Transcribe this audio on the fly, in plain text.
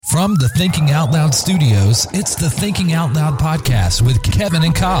From the Thinking Out Loud studios, it's the Thinking Out Loud podcast with Kevin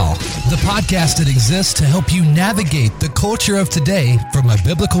and Kyle. The podcast that exists to help you navigate the culture of today from a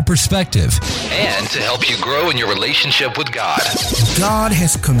biblical perspective and to help you grow in your relationship with God. God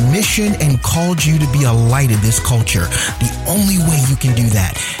has commissioned and called you to be a light in this culture. The only way you can do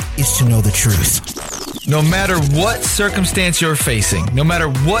that is to know the truth. No matter what circumstance you're facing, no matter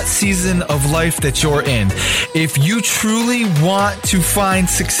what season of life that you're in, if you truly want to find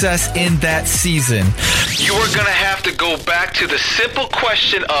success in that season, you are going to have to go back to the simple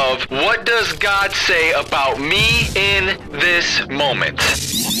question of, what does God say about me in this moment?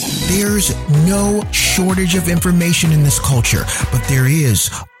 There's no shortage of information in this culture, but there is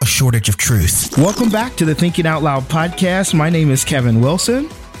a shortage of truth. Welcome back to the Thinking Out Loud podcast. My name is Kevin Wilson.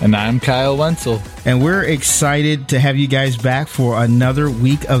 And I'm Kyle Wenzel. And we're excited to have you guys back for another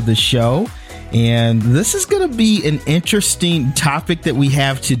week of the show. And this is going to be an interesting topic that we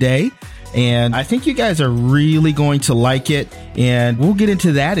have today. And I think you guys are really going to like it. And we'll get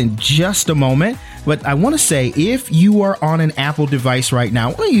into that in just a moment. But I want to say, if you are on an Apple device right now,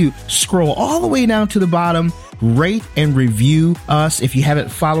 why don't you scroll all the way down to the bottom, rate and review us. If you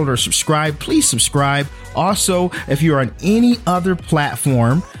haven't followed or subscribed, please subscribe. Also, if you're on any other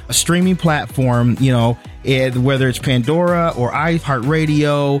platform, a streaming platform, whether it's Pandora or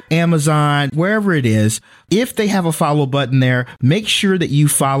iHeartRadio, Amazon, wherever it is, if they have a follow button there, make sure that you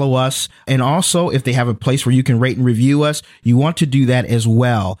follow us. And also, if they have a place where you can rate and review us, you want to do that as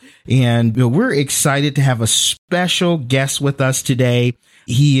well. And we're excited to have a special guest with us today.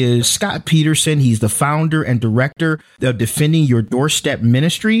 He is Scott Peterson. He's the founder and director of Defending Your Doorstep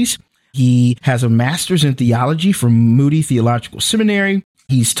Ministries. He has a master's in theology from Moody Theological Seminary.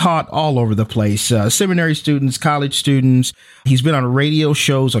 He's taught all over the place, seminary students, college students. He's been on radio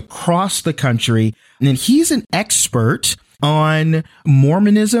shows across the country. And then he's an expert on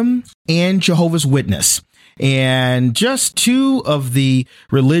Mormonism and Jehovah's Witness. And just two of the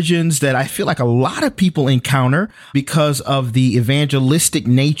religions that I feel like a lot of people encounter because of the evangelistic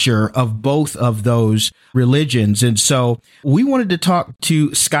nature of both of those religions. And so we wanted to talk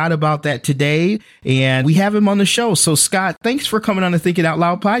to Scott about that today, and we have him on the show. So Scott, thanks for coming on the Thinking Out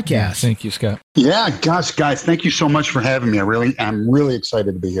Loud podcast. Yeah, thank you, Scott. Yeah, gosh, guys, thank you so much for having me. I'm really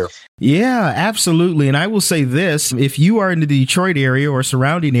excited to be here. Yeah, absolutely. And I will say this, if you are in the Detroit area or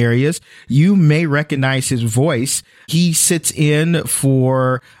surrounding areas, you may recognize his voice. He sits in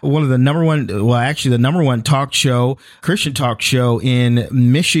for one of the number one talk show, Christian talk show in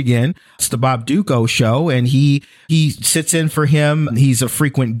Michigan. It's the Bob Dutko show, and he sits in for him. He's a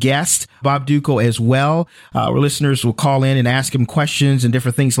frequent guest, Bob Dutko as well. Our listeners will call in and ask him questions and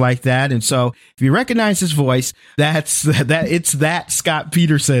different things like that. And so if you recognize his voice, it's that Scott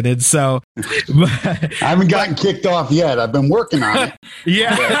Peterson. And so I haven't gotten kicked off yet. I've been working on it.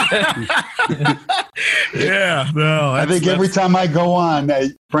 Yeah. Yeah. No, I think every time I go on,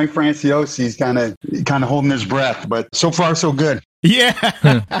 Frank Franciosi's kind of holding his breath, but so far so good. Yeah.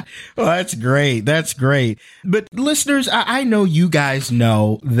 Well, that's great. That's great. But listeners, I know you guys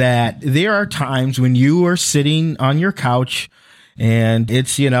know that there are times when you are sitting on your couch and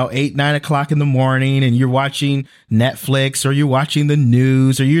it's, 8, 9 o'clock in the morning and you're watching Netflix or you're watching the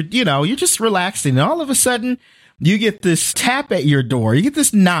news or you're just relaxing. And all of a sudden you get this tap at your door. You get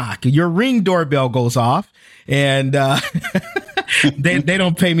this knock. Your Ring doorbell goes off, and they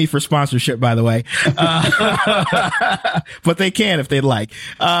don't pay me for sponsorship, by the way, but they can if they'd like.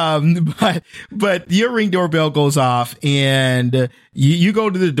 But your Ring doorbell goes off, and you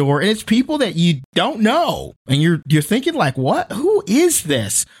go to the door, and it's people that you don't know, and you're thinking like, what? Who is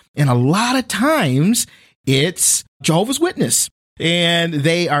this? And a lot of times, it's Jehovah's Witness. And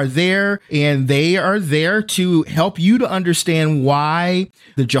they are there to help you to understand why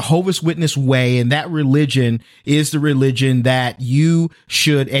the Jehovah's Witness way and that religion is the religion that you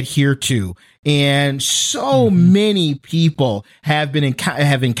should adhere to. And so many people have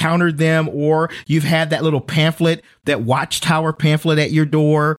encountered them, or you've had that little pamphlet, that Watchtower pamphlet at your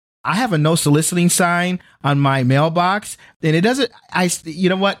door. I have a no soliciting sign on my mailbox, and it doesn't, you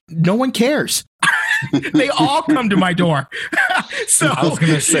know what? No one cares. They all come to my door. So I was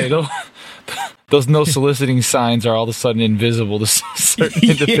going to say, those no soliciting signs are all of a sudden invisible to certain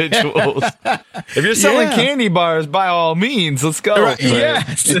individuals. If you're selling candy bars, by all means, let's go. Right.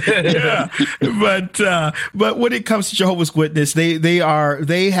 Yes. Yeah. But when it comes to Jehovah's Witness,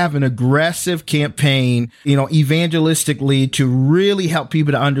 they have an aggressive campaign, evangelistically, to really help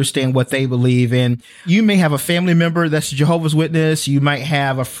people to understand what they believe in. You may have a family member that's a Jehovah's Witness. You might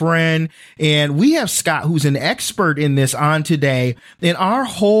have a friend, and we have Scott, who's an expert in this, on today. And our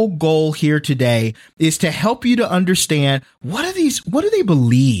whole goal here today is to help you to understand what do they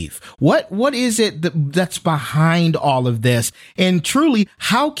believe? What is it that's behind all of this? And truly,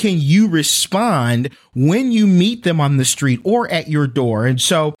 how can you respond when you meet them on the street or at your door? And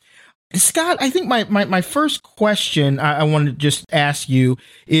so, Scott, I think my first question I want to just ask you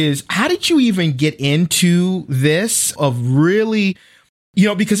is, how did you even get into this of really,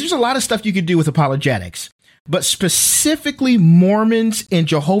 because there's a lot of stuff you could do with apologetics, but specifically Mormons and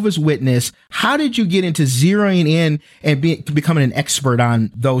Jehovah's Witness, how did you get into zeroing in and becoming an expert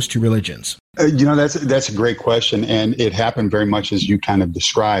on those two religions? That's a great question. And it happened very much as you kind of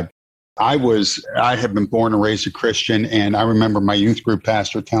described. I have been born and raised a Christian, and I remember my youth group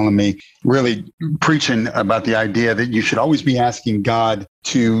pastor telling me, really preaching about the idea that you should always be asking God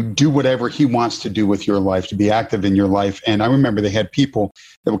to do whatever he wants to do with your life, to be active in your life. And I remember they had people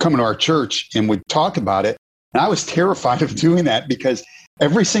that would come into our church and would talk about it. And I was terrified of doing that because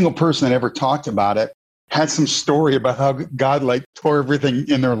every single person that ever talked about it had some story about how God tore everything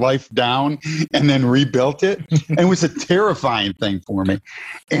in their life down and then rebuilt it. And it was a terrifying thing for me.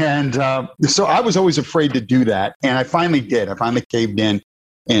 And so I was always afraid to do that. And I finally did. I finally caved in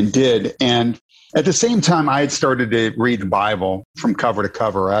and did. And at the same time, I had started to read the Bible from cover to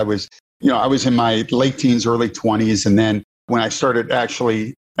cover. I was in my late teens, early 20s. And then when I started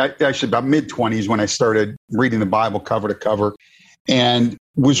actually about mid-20s, when I started reading the Bible cover to cover, and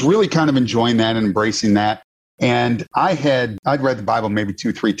was really kind of enjoying that and embracing that. And I'd read the Bible maybe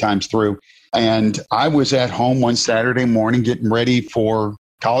 2-3 times through. And I was at home one Saturday morning getting ready for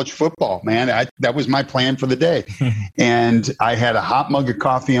college football, man. That was my plan for the day. And I had a hot mug of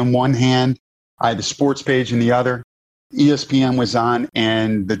coffee in one hand. I had the sports page in the other. ESPN was on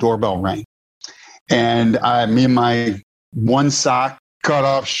and the doorbell rang. And me and my one sock, cut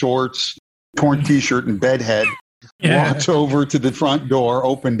off shorts, torn t-shirt and bedhead, walked over to the front door,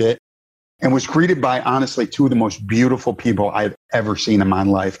 opened it, and was greeted by, honestly, two of the most beautiful people I've ever seen in my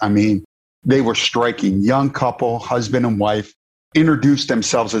life. I mean, they were striking. Young couple, husband and wife, introduced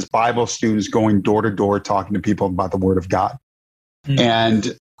themselves as Bible students going door to door, talking to people about the Word of God. Mm-hmm.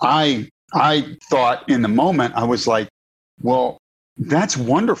 And I thought in the moment, I was like, well, that's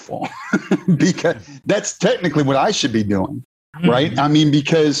wonderful because that's technically what I should be doing, right? I mean,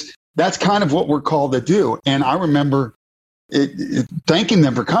 because that's kind of what we're called to do. And I remember thanking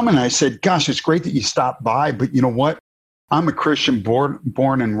them for coming. I said, gosh, it's great that you stopped by, but you know what? I'm a Christian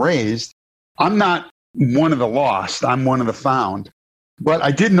born and raised. I'm not one of the lost. I'm one of the found. But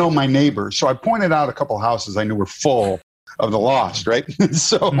I did know my neighbors. So I pointed out a couple of houses I knew were full of the lost, right?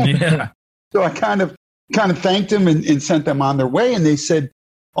 So I kind of thanked them and sent them on their way. And they said,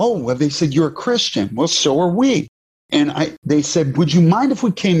 they said, you're a Christian. Well, so are we. And they said, would you mind if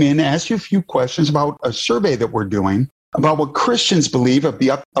we came in and asked you a few questions about a survey that we're doing about what Christians believe of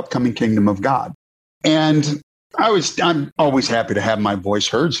the upcoming kingdom of God? And I'm always happy to have my voice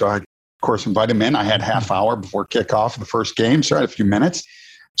heard. So I, of course, invited them in. I had half hour before kickoff of the first game, so I had a few minutes.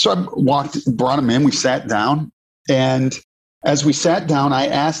 So I brought them in. We sat down. And as we sat down, I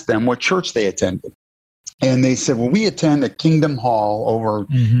asked them what church they attended. And they said, well, we attend a Kingdom Hall over,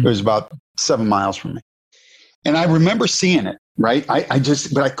 it was about 7 miles from me. And I remember seeing it, right?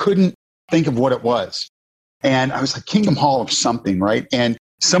 But I couldn't think of what it was. And I was like, Kingdom Hall of something, right? And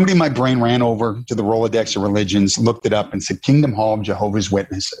somebody in my brain ran over to the Rolodex of religions, looked it up and said, Kingdom Hall of Jehovah's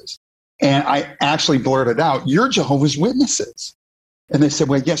Witnesses. And I actually blurted out, you're Jehovah's Witnesses. And they said,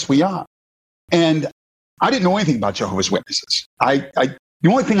 well, yes, we are. And I didn't know anything about Jehovah's Witnesses. The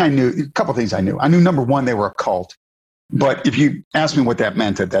only thing I knew, a couple of things I knew. I knew, number one, they were a cult. But if you asked me what that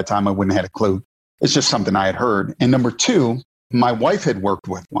meant at that time, I wouldn't have had a clue. It's just something I had heard. And number two, my wife had worked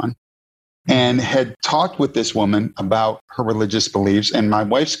with one and had talked with this woman about her religious beliefs. And my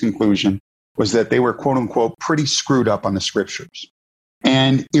wife's conclusion was that they were, quote unquote, pretty screwed up on the scriptures.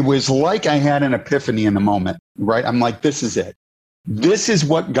 And it was like I had an epiphany in the moment, right? I'm like, this is it. This is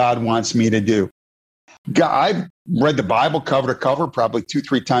what God wants me to do. I've read the Bible cover to cover, probably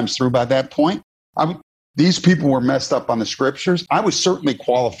 2-3 times through by that point. These people were messed up on the scriptures. I was certainly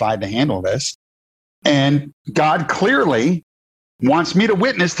qualified to handle this. And God clearly wants me to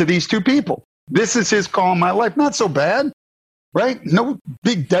witness to these two people. This is his call in my life. Not so bad, right? No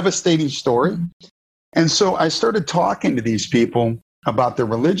big devastating story. And so I started talking to these people about their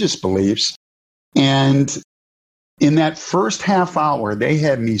religious beliefs. And in that first half hour, they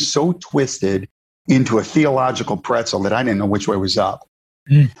had me so twisted into a theological pretzel that I didn't know which way was up.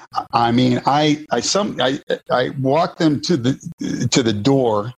 I mean, I walked them to the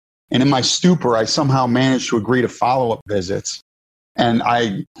door. And in my stupor, I somehow managed to agree to follow-up visits. And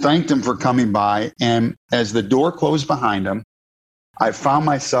I thanked them for coming by. And as the door closed behind them, I found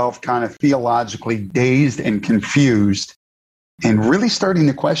myself kind of theologically dazed and confused and really starting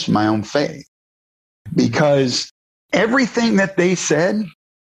to question my own faith, because everything that they said,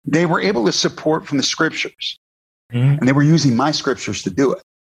 they were able to support from the scriptures. Mm-hmm. And they were using my scriptures to do it.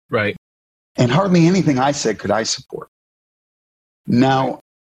 Right. And hardly anything I said could I support. Now,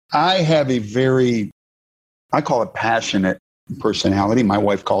 I have a very, I call it passionate personality. My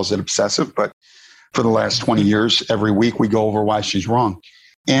wife calls it obsessive, but for the last 20 years, every week we go over why she's wrong.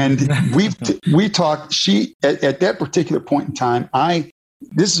 And we talked, at that particular point in time,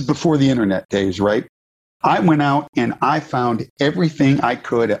 this is before the internet days, right? I went out and I found everything I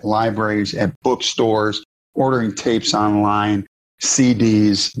could at libraries, at bookstores, ordering tapes online,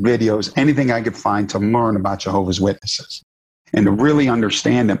 CDs, videos, anything I could find to learn about Jehovah's Witnesses and to really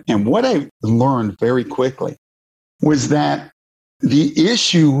understand them. And what I learned very quickly was that the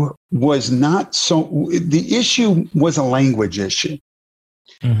issue was the issue was a language issue.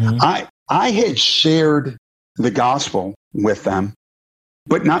 Mm-hmm. I had shared the gospel with them,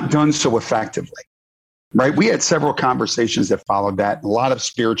 but not done so effectively, right? We had several conversations that followed that, a lot of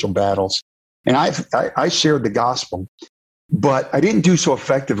spiritual battles. And I shared the gospel, but I didn't do so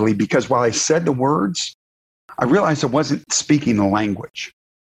effectively because while I said the words, I realized I wasn't speaking the language,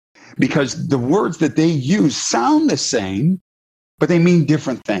 because the words that they use sound the same, but they mean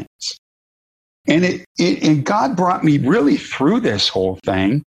different things. And and God brought me really through this whole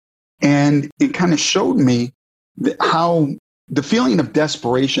thing, and it kind of showed me how the feeling of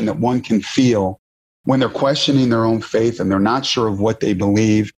desperation that one can feel when they're questioning their own faith and they're not sure of what they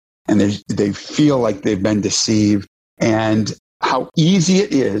believe, and they feel like they've been deceived, and how easy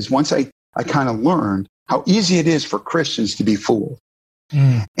it is, once I kind of learned how easy it is for Christians to be fooled.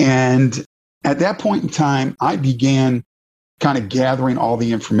 Mm. And at that point in time, I began kind of gathering all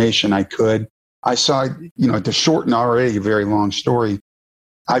the information I could. I saw, to shorten already a very long story,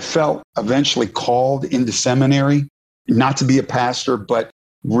 I felt eventually called into seminary, not to be a pastor, but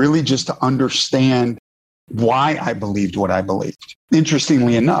really just to understand why I believed what I believed.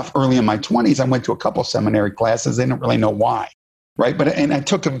 Interestingly enough, early in my 20s, I went to a couple seminary classes. I didn't really know why, right? And I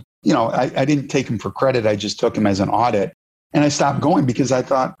took them, I didn't take them for credit. I just took them as an audit. And I stopped going because I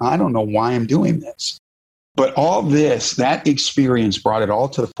thought, I don't know why I'm doing this. But all this, that experience brought it all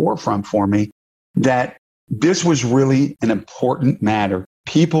to the forefront for me that this was really an important matter.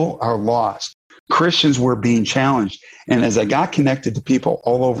 People are lost. Christians were being challenged. And as I got connected to people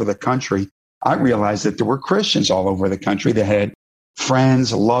all over the country, I realized that there were Christians all over the country that had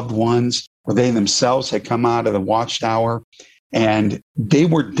friends, loved ones, or they themselves had come out of the Watchtower, and they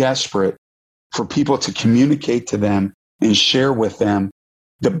were desperate for people to communicate to them and share with them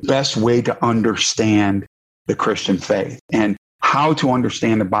the best way to understand the Christian faith and how to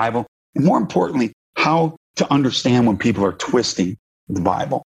understand the Bible, and more importantly, how to understand when people are twisting the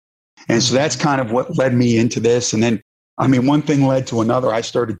Bible. And so that's kind of what led me into this. And then, one thing led to another. I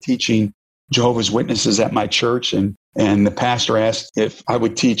started teaching Jehovah's Witnesses at my church, and the pastor asked if I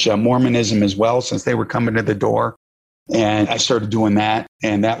would teach Mormonism as well, since they were coming to the door. And I started doing that,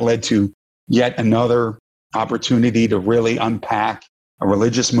 and that led to yet another opportunity to really unpack a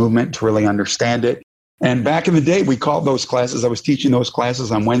religious movement, to really understand it. And back in the day, we called those classes, I was teaching those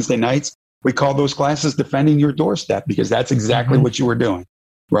classes on Wednesday nights. We called those classes Defending Your Doorstep, because that's exactly what you were doing,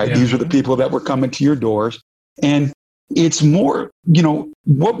 right? Yeah. These were the people that were coming to your doors. And it's more,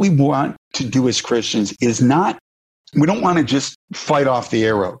 what we want to do as Christians is not, we don't want to just fight off the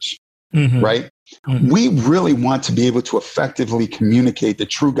arrows, right? Mm-hmm. We really want to be able to effectively communicate the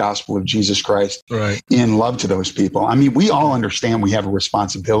true gospel of Jesus Christ in love to those people. We all understand we have a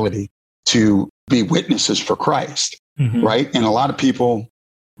responsibility to be witnesses for Christ, right? And a lot of people,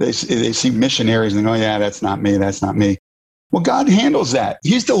 they see missionaries and go, yeah, that's not me. That's not me. Well, God handles that.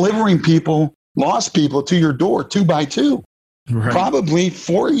 He's delivering people, lost people, to your door 2 by 2, probably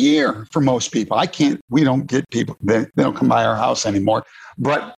for a year for most people. We don't get people, they don't come by our house anymore,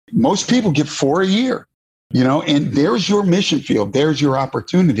 but most people get 4 a year, and there's your mission field. There's your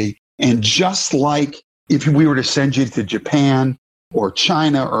opportunity. And just like if we were to send you to Japan or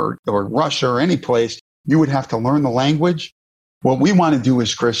China or Russia or any place, you would have to learn the language. What we want to do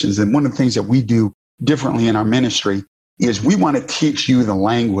as Christians, and one of the things that we do differently in our ministry, is we want to teach you the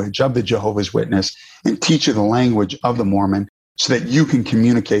language of the Jehovah's Witness and teach you the language of the Mormon so that you can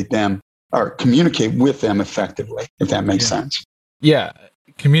communicate with them effectively, if that makes sense. Yeah.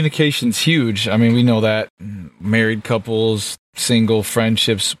 Communication's huge. We know that married couples, single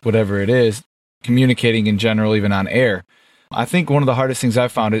friendships, whatever it is, communicating in general, even on air. I think one of the hardest things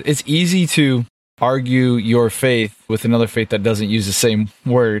I've found is it's easy to argue your faith with another faith that doesn't use the same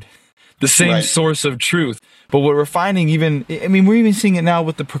word the same source of truth. But what we're finding we're even seeing it now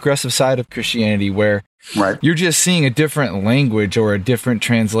with the progressive side of Christianity, where you're just seeing a different language or a different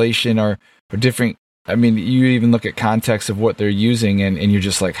translation or different, you even look at context of what they're using and you're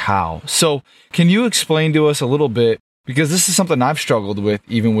just like, how? So can you explain to us a little bit, because this is something I've struggled with,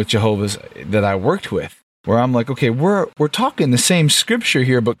 even with Jehovah's that I worked with, where I'm like, okay, we're talking the same scripture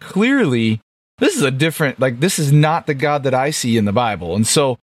here, but clearly this is this is not the God that I see in the Bible. And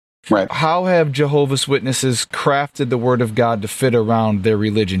so how have Jehovah's Witnesses crafted the word of God to fit around their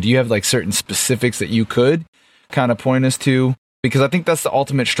religion? Do you have like certain specifics that you could kind of point us to? Because I think that's the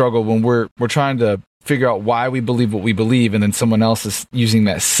ultimate struggle when we're trying to figure out why we believe what we believe, and then someone else is using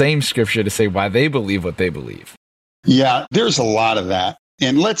that same scripture to say why they believe what they believe. Yeah, there's a lot of that.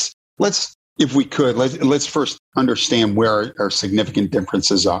 And let's if we could, let's first understand where our significant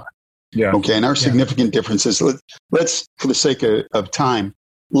differences are. Yeah. Okay. And our significant differences, let's, for the sake of time,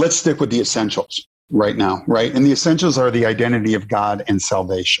 let's stick with the essentials right now. Right. And the essentials are the identity of God and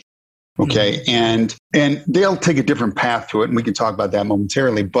salvation. Okay. And they'll take a different path to it. And we can talk about that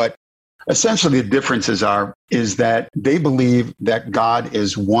momentarily. But essentially the differences is that they believe that God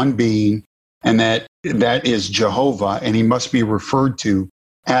is one being and that is Jehovah, and he must be referred to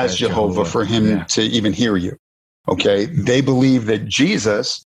as Jehovah for him to even hear you. Okay. They believe that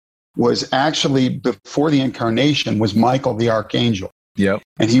Jesus was actually, before the incarnation, was Michael the archangel. Yep.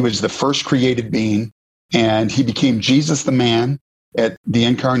 And he was the first created being, and he became Jesus the man at the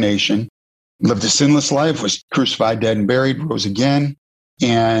incarnation, lived a sinless life, was crucified, dead, and buried, rose again,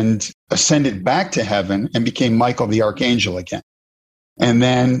 and ascended back to heaven and became Michael the archangel again. And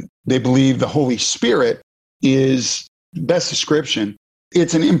then they believe the Holy Spirit is the best description.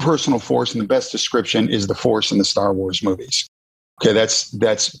 It's an impersonal force, and the best description is the Force in the Star Wars movies. Okay,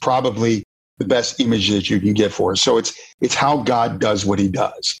 that's probably the best image that you can get for us. So it's how God does what he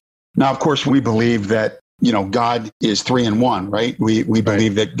does. Now, of course, we believe that, God is 3 in 1, right? We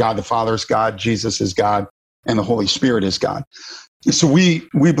believe that God the Father is God, Jesus is God, and the Holy Spirit is God. So we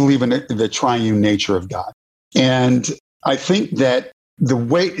believe in the triune nature of God. And I think that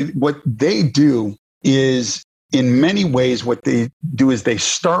what they do is, in many ways, what they do is they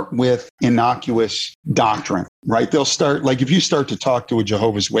start with innocuous doctrine, right? They'll start, like if you start to talk to a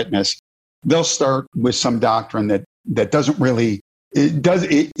Jehovah's Witness, they'll start with some doctrine that doesn't really,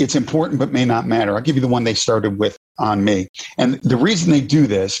 it's important, but may not matter. I'll give you the one they started with on me. And the reason they do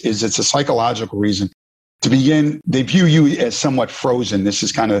this is it's a psychological reason. To begin, they view you as somewhat frozen. This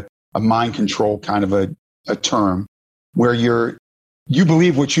is kind of a mind control kind of a term where you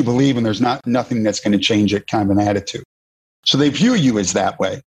believe what you believe, and there's nothing that's going to change it, kind of an attitude. So they view you as that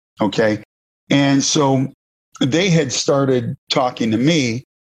way. Okay. And so they had started talking to me,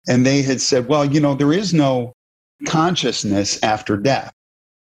 and they had said, well, there is no consciousness after death.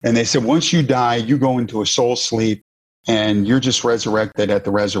 And they said, once you die, you go into a soul sleep and you're just resurrected at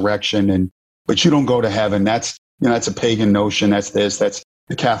the resurrection. But you don't go to heaven. That's a pagan notion. That's the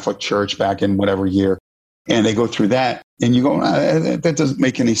Catholic Church back in whatever year. And they go through that, and you go, that doesn't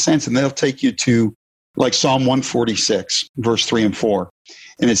make any sense. And they'll take you to like Psalm 146, verse 3 and 4.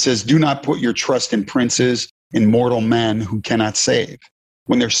 And it says, do not put your trust in princes, in mortal men who cannot save.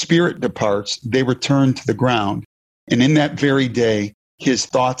 When their spirit departs, they return to the ground. And in that very day, his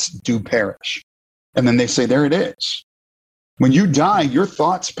thoughts do perish. And then they say, there it is. When you die, your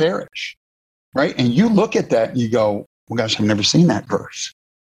thoughts perish, right? And you look at that and you go, well, gosh, I've never seen that verse.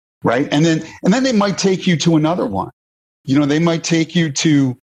 Right. And then they might take you to another one. They might take you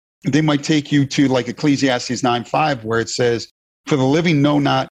to like Ecclesiastes 9:5, where it says, for the living know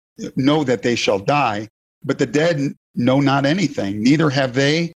that they shall die, but the dead know not anything. Neither have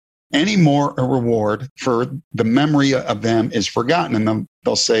they any more a reward, for the memory of them is forgotten. And then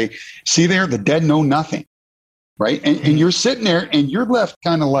they'll say, see there, the dead know nothing. Right. And you're sitting there and you're left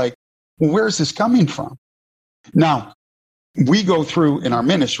kind of like, well, where is this coming from? Now, we go through in our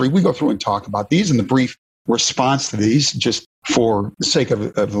ministry, and talk about these, and the brief response to these, just for the sake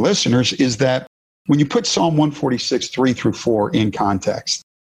of the listeners, is that when you put Psalm 146, 3 through 4 in context,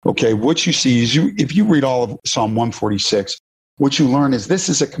 okay, what you see is if you read all of Psalm 146, what you learn is this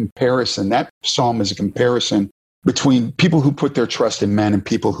is a comparison. That psalm is a comparison between people who put their trust in men and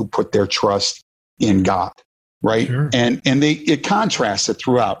people who put their trust in God, right? Sure. And it contrasts it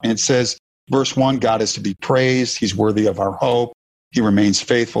throughout. And it says, verse 1, God is to be praised. He's worthy of our hope. He remains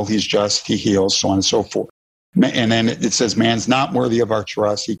faithful. He's just. He heals, so on and so forth. And then it says, man's not worthy of our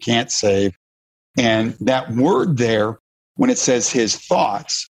trust. He can't save. And that word there, when it says his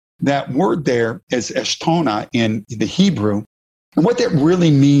thoughts, that word there is eshtona in the Hebrew. And what that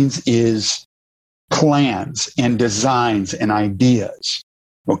really means is plans and designs and ideas.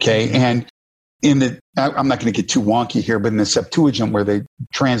 Okay. And I'm not going to get too wonky here, but in the Septuagint, where they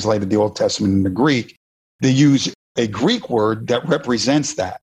translated the Old Testament into Greek, they use a Greek word that represents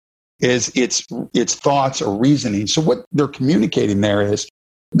that, is its thoughts or reasoning. So what they're communicating there is,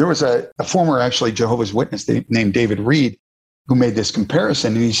 there was a former actually Jehovah's Witness named David Reed who made this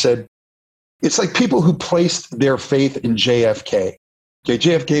comparison. And he said, it's like people who placed their faith in JFK. Okay,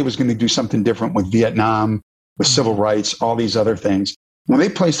 JFK was going to do something different with Vietnam, with civil rights, all these other things. When they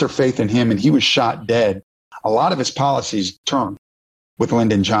placed their faith in him and he was shot dead, a lot of his policies turned with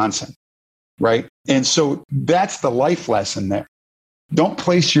Lyndon Johnson, right? And so that's the life lesson there. Don't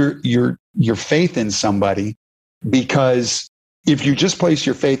place your faith in somebody, because if you just place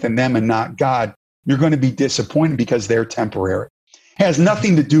your faith in them and not God, you're going to be disappointed because they're temporary. It has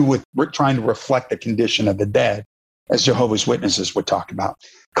nothing to do with trying to reflect the condition of the dead, as Jehovah's Witnesses would talk about.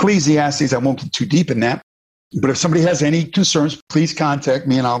 Ecclesiastes, I won't get too deep in that, but if somebody has any concerns, please contact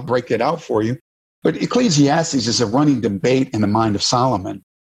me and I'll break it out for you. But Ecclesiastes is a running debate in the mind of Solomon.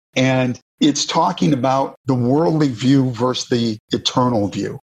 And it's talking about the worldly view versus the eternal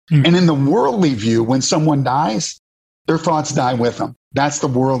view. And in the worldly view, when someone dies, their thoughts die with them. That's the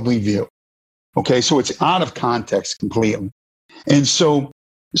worldly view. Okay, so it's out of context completely. And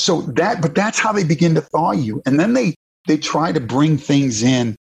but that's how they begin to thaw you. And then they try to bring things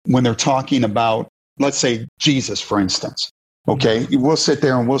in when they're talking about, let's say, Jesus, for instance. Okay, we'll sit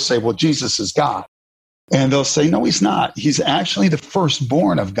there and we'll say, well, Jesus is God. And they'll say, no, he's not. He's actually the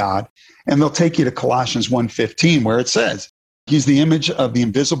firstborn of God. And they'll take you to Colossians 1:15, where it says, he's the image of the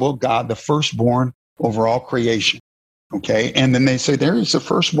invisible God, the firstborn over all creation. Okay, and then they say, there he's the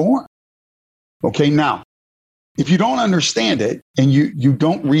firstborn. Okay, now, if you don't understand it and you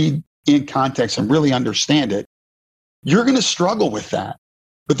don't read in context and really understand it, you're going to struggle with that.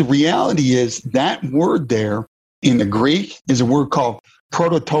 But the reality is that word there in the Greek is a word called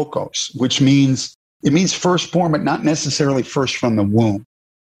prototokos, which means firstborn, but not necessarily first from the womb.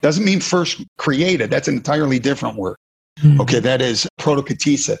 Doesn't mean first created. That's an entirely different word. Okay, that is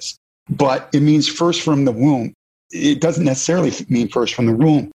protokatesis. But it means first from the womb. It doesn't necessarily mean first from the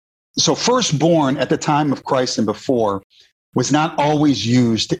womb. So firstborn at the time of Christ and before was not always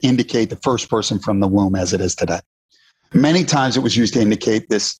used to indicate the first person from the womb as it is today. Many times it was used to indicate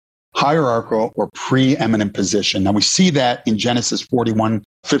this hierarchical or preeminent position. Now we see that in Genesis 41,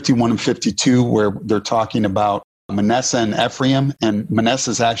 51, and 52, where they're talking about Manasseh and Ephraim, and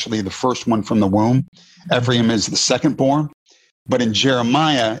Manasseh is actually the first one from the womb. Ephraim is the secondborn. But in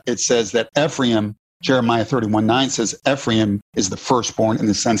Jeremiah, it says that Ephraim, Jeremiah 31:9 says Ephraim is the firstborn in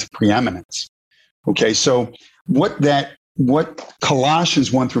the sense of preeminence. Okay, so what Colossians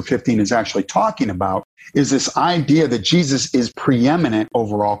 1-15 is actually talking about is this idea that Jesus is preeminent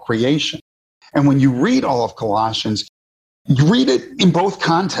over all creation. And when you read all of Colossians, you read it in both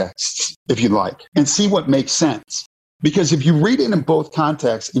contexts, if you like, and see what makes sense. Because if you read it in both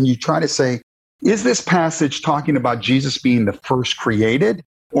contexts and you try to say, is this passage talking about Jesus being the first created?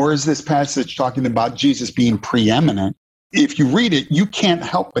 Or is this passage talking about Jesus being preeminent? If you read it, you can't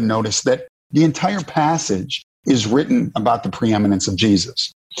help but notice that the entire passage is written about the preeminence of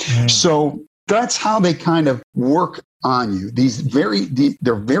Jesus. So that's how they kind of work on you.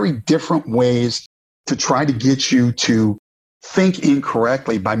 They're very different ways to try to get you to think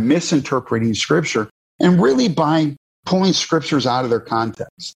incorrectly by misinterpreting Scripture and really by pulling Scriptures out of their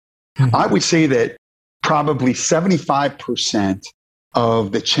context. I would say that probably 75%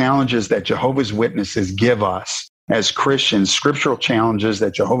 of the challenges that Jehovah's Witnesses give us as Christians, scriptural challenges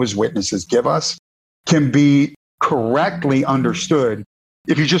that Jehovah's Witnesses give us, can be correctly understood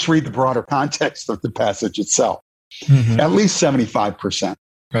if you just read the broader context of the passage itself. At least 75%.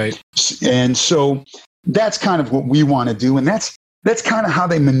 Right. And so that's kind of what we want to do. And that's kind of how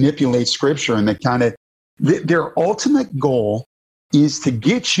they manipulate Scripture. And their ultimate goal is to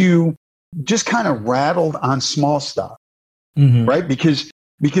get you just kind of rattled on small stuff. Right?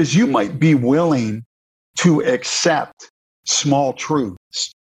 Because you might be willing to accept small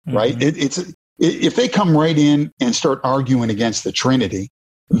truths, right? If they come right in and start arguing against the Trinity,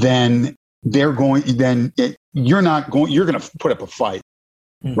 then you're going to put up a fight,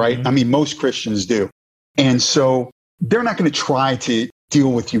 right? I mean, most Christians do. And so they're not going to try to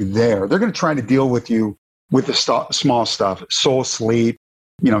deal with you there. They're going to try to deal with you with the small stuff, soul sleep,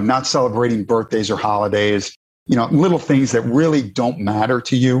 not celebrating birthdays or holidays, little things that really don't matter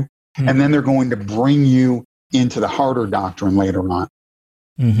to you. And then they're going to bring you into the harder doctrine later on.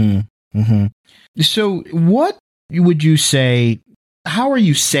 So what would you say, how are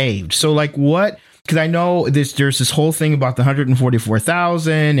you saved? So like what, because I know there's this whole thing about the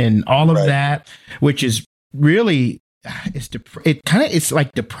 144,000 and all of that, which is really it's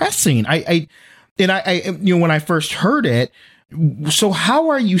like depressing. I when I first heard it, so how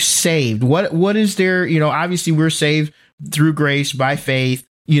are you saved? What is there, obviously we're saved through grace by faith,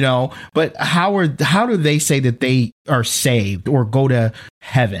 but how do they say that they are saved or go to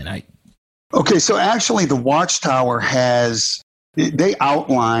heaven? Okay, so actually the Watchtower they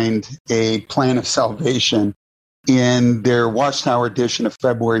outlined a plan of salvation in their Watchtower edition of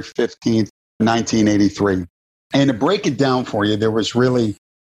February 15th, 1983. And to break it down for you, there's really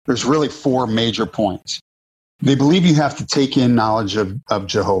 4 major points. They believe you have to take in knowledge of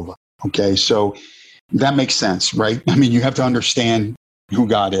Jehovah. Okay, so that makes sense, right? I mean, you have to understand who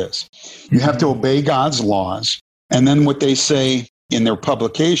God is. You have to obey God's laws. And then what they say in their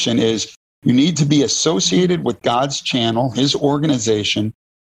publication is you need to be associated with God's channel, his organization,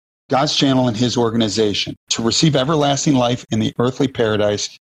 God's channel and his organization. To receive everlasting life in the earthly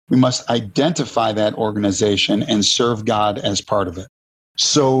paradise, we must identify that organization and serve God as part of it.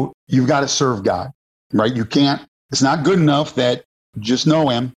 So you've got to serve God, right? It's not good enough that you just know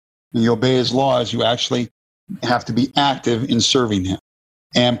him and you obey his laws. You actually have to be active in serving him.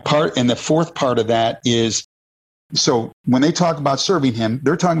 And the fourth part of that is, so when they talk about serving him,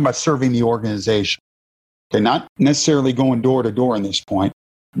 they're talking about serving the organization. Okay, not necessarily going door to door in this point,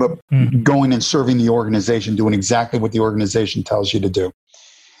 but going and serving the organization, doing exactly what the organization tells you to do.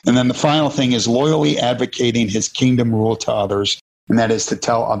 And then the final thing is loyally advocating his kingdom rule to others, and that is to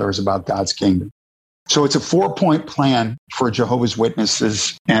tell others about God's kingdom. So it's a 4-point plan for Jehovah's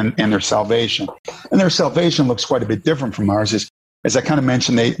Witnesses and their salvation. And their salvation looks quite a bit different from ours. As I kind of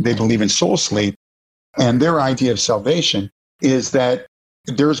mentioned, they believe in soul sleep. And their idea of salvation is that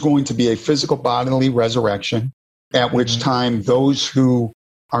there's going to be a physical bodily resurrection, at which time those who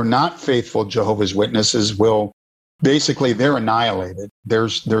are not faithful Jehovah's Witnesses will basically, they're annihilated.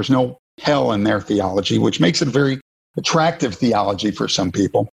 There's no hell in their theology, which makes it a very attractive theology for some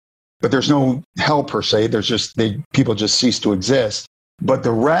people. But there's no hell per se. People just cease to exist. But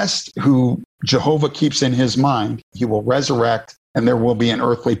the rest who Jehovah keeps in his mind, he will resurrect, and there will be an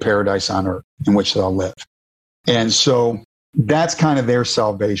earthly paradise on earth in which they'll live. And so that's kind of their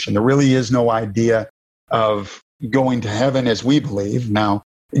salvation. There really is no idea of going to heaven as we believe. Now,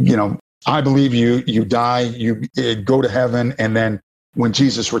 I believe you die, you go to heaven, and then when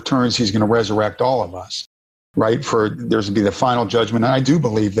Jesus returns, he's going to resurrect all of us, right? There's going to be the final judgment. And I do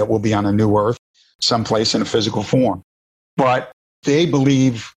believe that we'll be on a new earth, someplace in a physical form. But they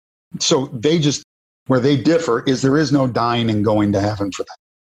believe, where they differ is there is no dying and going to heaven for them.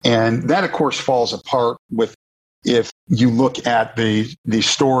 And that, of course, falls apart if you look at the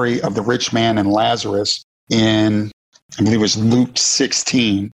story of the rich man and Lazarus in, I believe it was Luke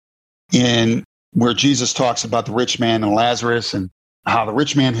 16, in where Jesus talks about the rich man and Lazarus and how the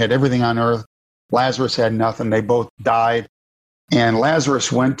rich man had everything on earth. Lazarus had nothing. They both died. And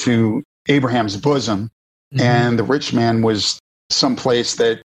Lazarus went to Abraham's bosom, and the rich man was someplace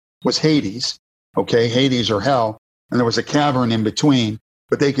that was Hades. Okay, Hades or hell, and there was a cavern in between,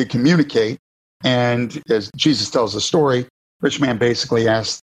 but they could communicate. And as Jesus tells the story, rich man basically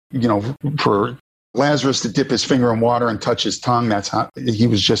asked, for Lazarus to dip his finger in water and touch his tongue. That's how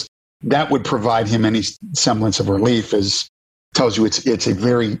that would provide him any semblance of relief, as tells you it's a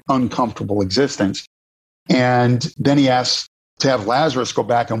very uncomfortable existence. And then he asks to have Lazarus go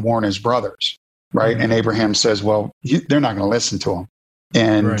back and warn his brothers, right? And Abraham says, well, they're not going to listen to him.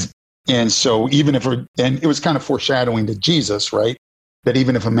 And so and it was kind of foreshadowing to Jesus, right? That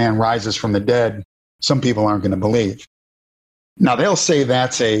even if a man rises from the dead, some people aren't going to believe. Now, they'll say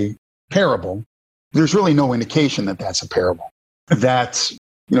that's a parable. There's really no indication that that's a parable. That's,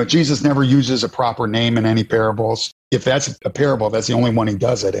 Jesus never uses a proper name in any parables. If that's a parable, that's the only one he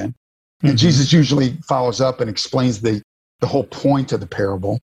does it in. And Jesus usually follows up and explains the whole point of the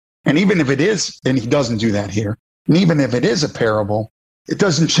parable. And even if it is, and he doesn't do that here, and even if it is a parable, it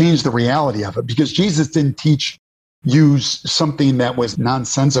doesn't change the reality of it, because Jesus didn't use something that was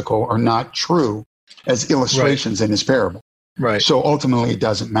nonsensical or not true as illustrations in his parable. Right. So ultimately it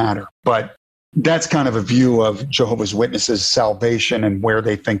doesn't matter. But that's kind of a view of Jehovah's Witnesses' salvation and where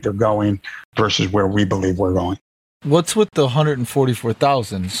they think they're going versus where we believe we're going. What's with the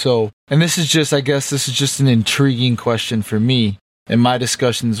 144,000? So, and this is just an intriguing question for me in my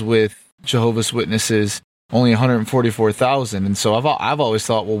discussions with Jehovah's Witnesses. Only 144,000. And so I've always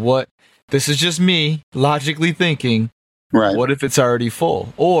thought, well, what? This is just me logically thinking, right? What if it's already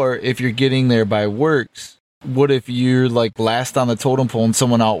full? Or if you're getting there by works, what if you're like last on the totem pole and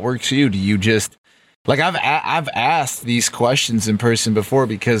someone outworks you? Do you just I've asked these questions in person before,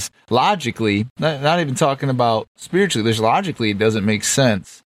 because logically, not even talking about spiritually, there's logically it doesn't make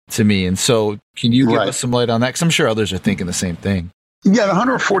sense to me. And so can you give us some light on that? Because I'm sure others are thinking the same thing. Yeah, the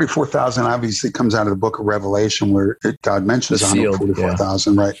 144,000 obviously comes out of the book of Revelation where God mentions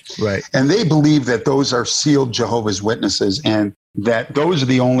 144,000, right? Right. And they believe that those are sealed Jehovah's Witnesses and that those are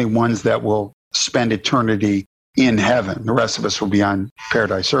the only ones that will spend eternity in heaven. The rest of us will be on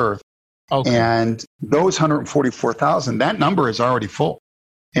paradise earth. Okay. And those 144,000, that number is already full.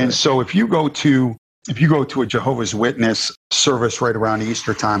 And so if you go to a Jehovah's Witness service right around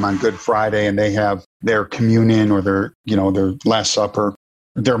Easter time on Good Friday and they have their communion or their Last Supper,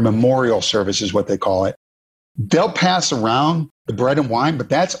 their memorial service is what they call it, they'll pass around the bread and wine, but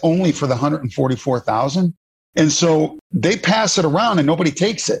that's only for the 144,000. And so they pass it around and nobody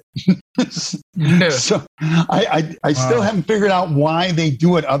takes it. So I still haven't figured out why they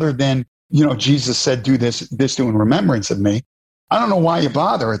do it other than, Jesus said, do this do in remembrance of me. I don't know why you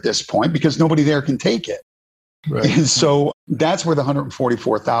bother at this point because nobody there can take it. Right. And so that's where the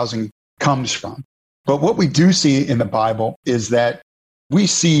 144,000 comes from. But what we do see in the Bible is that we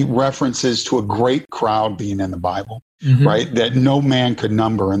see references to a great crowd being in the Bible, right? That no man could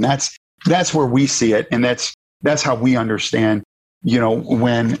number. And that's where we see it. And that's how we understand,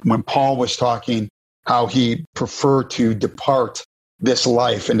 when Paul was talking, how he preferred to depart this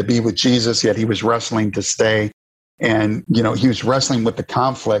life and to be with Jesus, yet he was wrestling to stay. And, he was wrestling with the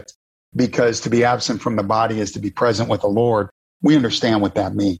conflict because to be absent from the body is to be present with the Lord. We understand what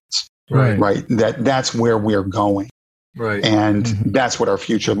that means, right? That's where we're going. Right. And that's what our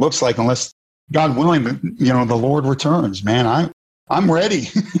future looks like, unless God willing, the Lord returns, man. I'm ready.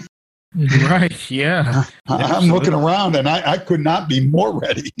 Right. Yeah. I'm looking around and I could not be more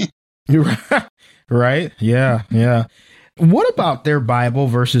ready. Right. Yeah. Yeah. What about their Bible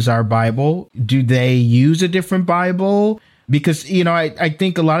versus our Bible? Do they use a different Bible? Because, I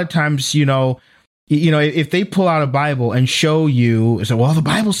think a lot of times, if they pull out a Bible and show you, say, well, the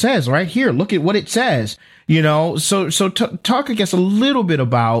Bible says right here, look at what it says, so talk, I guess, a little bit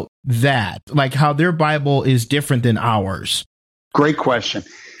about that, like how their Bible is different than ours. Great question.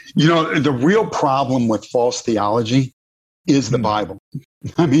 The real problem with false theology is the Bible.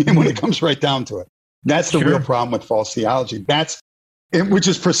 I mean, when it comes right down to it. That's the real problem with false theology. Which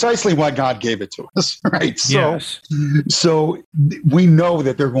is precisely why God gave it to us, right? So we know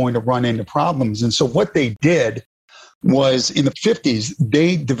that they're going to run into problems. And so what they did was in the 50s,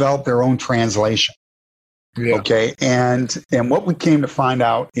 they developed their own translation. Yeah. Okay. And what we came to find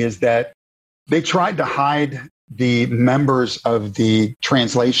out is that they tried to hide the members of the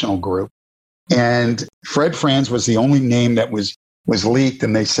translational group. And Fred Franz was the only name that was leaked.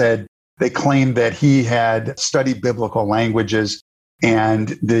 And they claimed that he had studied biblical languages,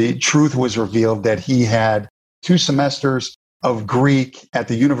 and the truth was revealed that he had 2 semesters of Greek at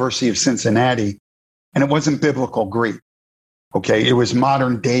the University of Cincinnati, and it wasn't biblical Greek. Okay, it was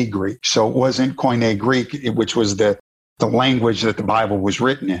modern day Greek. So it wasn't Koine Greek, which was the language that the Bible was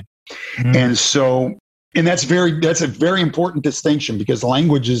written in. And that's a very important distinction because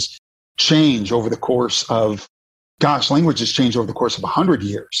languages change over the course of 100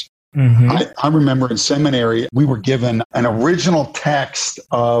 years. I remember in seminary, we were given an original text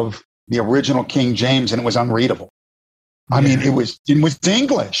of the original King James, and it was unreadable. I mean, it was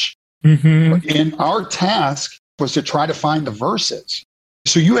English. And our task was to try to find the verses.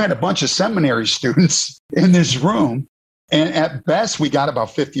 So you had a bunch of seminary students in this room, and at best, we got about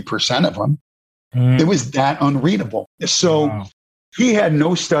 50% of them. It was that unreadable. So he had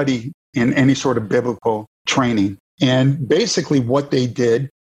no study in any sort of biblical training. And basically what they did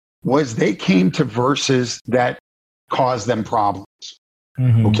was they came to verses that caused them problems.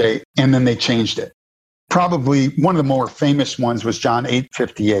 Okay. And then they changed it. Probably one of the more famous ones was John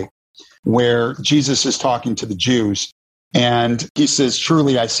 8:58, where Jesus is talking to the Jews. And he says,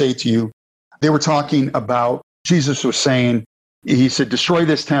 truly, I say to you, they were talking about, Jesus was saying, he said, destroy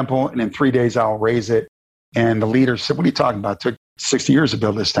this temple and in 3 days I'll raise it. And the leaders said, what are you talking about? It took 60 years to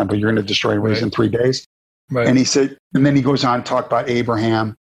build this temple. You're going to destroy and raise in 3 days. Right. And he said, and then he goes on to talk about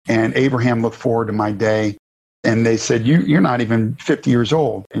Abraham. And Abraham looked forward to my day. And they said, you're not even 50 years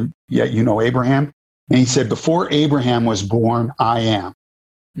old. And yet you know Abraham. And he said, before Abraham was born, I am.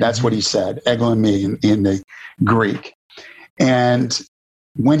 That's what he said, Ego and me in the Greek. And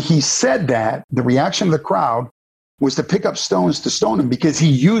when he said that, the reaction of the crowd was to pick up stones to stone him because he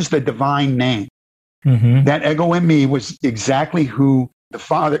used the divine name. That Ego and me was exactly who the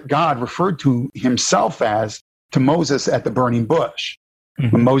Father, God, referred to himself as to Moses at the burning bush.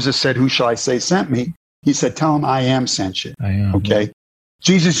 When Moses said, who shall I say sent me? He said, tell him I am sent you. I am. Okay.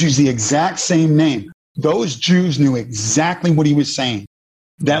 Jesus used the exact same name. Those Jews knew exactly what he was saying.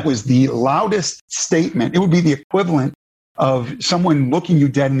 That was the loudest statement. It would be the equivalent of someone looking you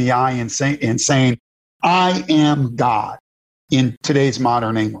dead in the eye and saying, I am God in today's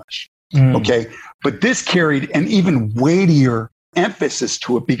modern English. Okay. But this carried an even weightier emphasis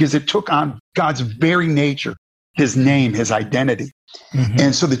to it because it took on God's very nature, his name, his identity.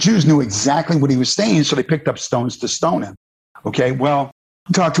 And so the Jews knew exactly what he was saying. So they picked up stones to stone him. Okay. Well,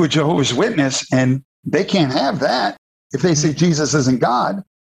 talk to a Jehovah's Witness and they can't have that if they say Jesus isn't God,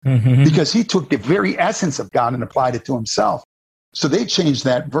 because he took the very essence of God and applied it to himself. So they changed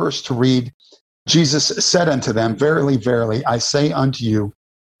that verse to read, Jesus said unto them, verily, verily, I say unto you,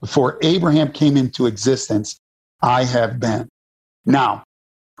 before Abraham came into existence, I have been. Now,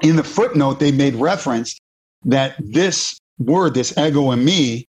 in the footnote, they made reference that this word, this ego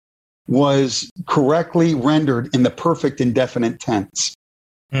eimi, was correctly rendered in the perfect indefinite tense.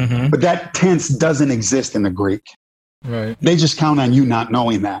 But that tense doesn't exist in the Greek. Right. They just count on you not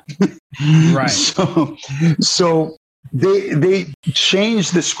knowing that. Right. So they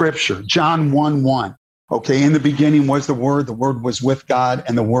changed the scripture, John 1:1. Okay, in the beginning was the Word was with God,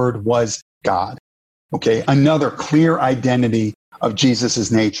 and the Word was God. Okay, another clear identity of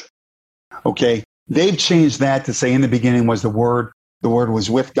Jesus's nature. Okay, they've changed that to say in the beginning was the Word was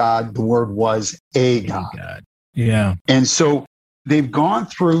with God, the Word was a God. Yeah. And so they've gone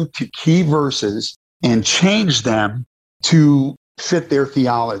through to key verses and changed them to fit their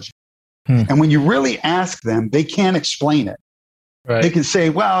theology. And when you really ask them, they can't explain it. Right. They can say,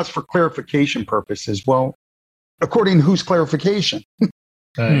 well, it's for clarification purposes. Well, according to whose clarification?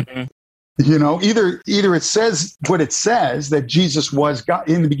 Right. You know, either it says what it says, that Jesus was God.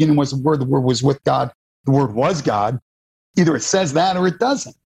 In the beginning was the Word was with God, the Word was God. Either it says that or it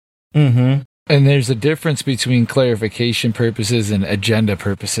doesn't. And there's a difference between clarification purposes and agenda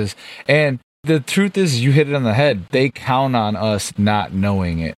purposes. And the truth is, you hit it on the head. They count on us not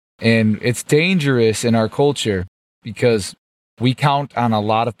knowing it. And it's dangerous in our culture because we count on a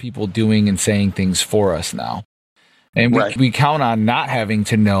lot of people doing and saying things for us now. And we count on not having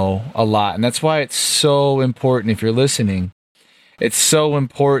to know a lot. And that's why it's so important, if you're listening, it's so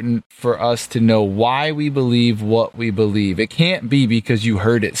important for us to know why we believe what we believe. It can't be because you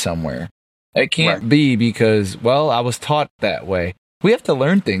heard it somewhere. It can't be because, well, I was taught that way. We have to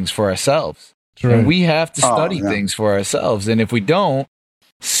learn things for ourselves. Right. And we have to study things for ourselves. And if we don't,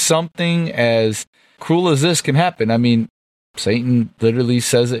 something as cruel as this can happen. I mean, Satan literally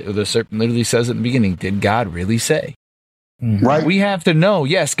says it, or the serpent literally says it in the beginning. Did God really say? Right. We have to know,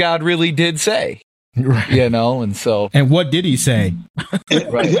 yes, God really did say. Right. You know, and so. And what did he say?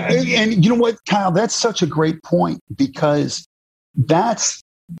 And you know what, Kyle, that's such a great point because that's,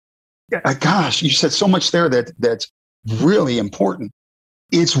 gosh, you said so much there that's really important.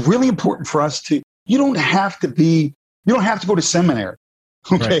 It's really important for us you don't have to go to seminary,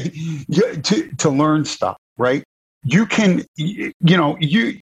 okay, to learn stuff, right? You can,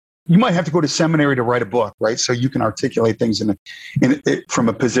 you might have to go to seminary to write a book, right? So you can articulate things from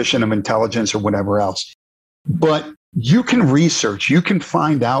a position of intelligence or whatever else. But you can research, you can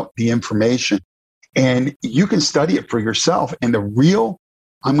find out the information, and you can study it for yourself. And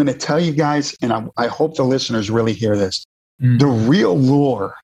I'm going to tell you guys, and I hope the listeners really hear this, the real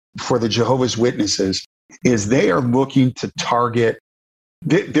lure for the Jehovah's Witnesses is they are looking to target,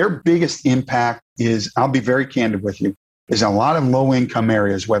 their biggest impact is, I'll be very candid with you, is a lot of low-income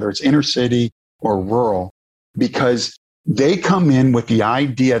areas, whether it's inner city or rural, because they come in with the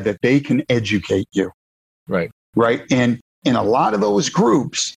idea that they can educate you. Right. Right. And a lot of those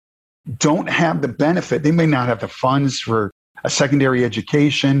groups don't have the benefit. They may not have the funds for a secondary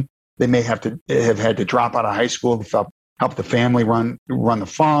education. They may have had to drop out of high school to help the family run the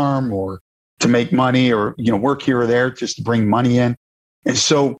farm or to make money or, work here or there just to bring money in. And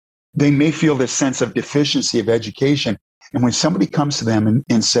so they may feel this sense of deficiency of education. And when somebody comes to them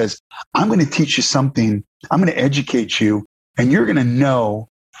and says, I'm going to teach you something, I'm going to educate you, and you're going to know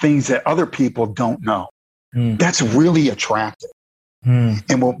things that other people don't know. That's really attractive.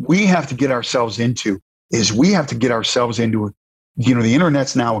 And what we have to get ourselves into is the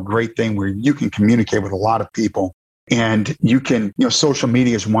internet's now a great thing where you can communicate with a lot of people, and you can, social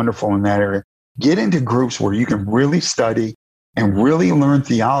media is wonderful in that area. Get into groups where you can really study and really learn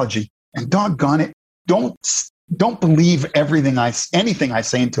theology, and doggone it, don't believe anything I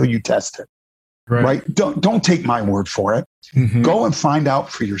say until you test it. Right? Don't take my word for it. Go and find out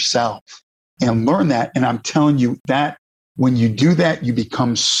for yourself and learn that. And I'm telling you that when you do that, you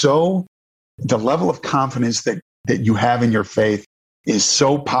become the level of confidence that you have in your faith is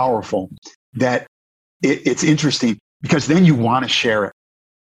so powerful that it's interesting because then you want to share it.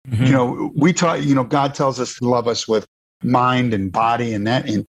 We taught, God tells us to love us with mind and body and that,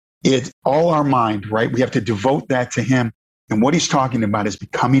 and it's all our mind, right? We have to devote that to him. And what he's talking about is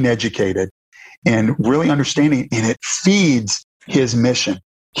becoming educated and really understanding, and it feeds his mission.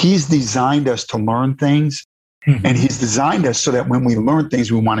 He's designed us to learn things, and he's designed us so that when we learn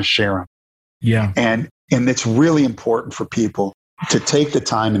things, we want to share them. Yeah. And it's really important for people to take the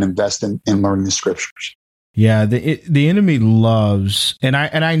time and invest in learning the scriptures. Yeah, the enemy loves, and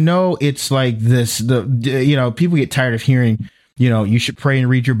I know it's like this. People get tired of hearing, you should pray and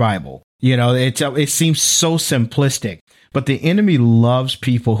read your Bible. It seems so simplistic, but the enemy loves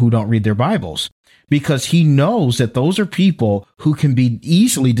people who don't read their Bibles because he knows that those are people who can be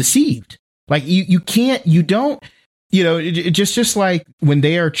easily deceived. Like just like when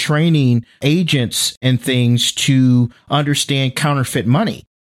they are training agents and things to understand counterfeit money.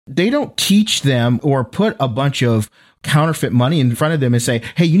 They don't teach them or put a bunch of counterfeit money in front of them and say,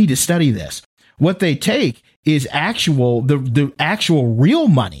 hey, you need to study this. What they take is the actual real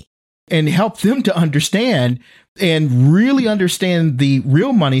money and help them to understand and really understand the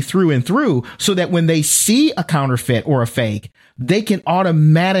real money through and through so that when they see a counterfeit or a fake, they can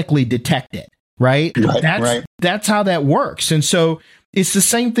automatically detect it. Right. That's how that works. And so it's the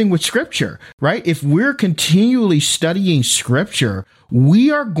same thing with scripture, right? If we're continually studying scripture,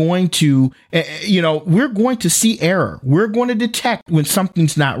 we are going to, we're going to see error. We're going to detect when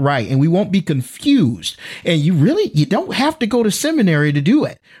something's not right, and we won't be confused. And you don't have to go to seminary to do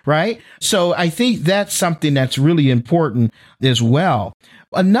it, right? So I think that's something that's really important as well.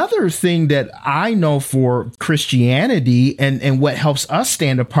 Another thing that I know for Christianity and what helps us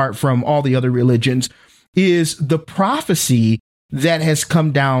stand apart from all the other religions is the prophecy that has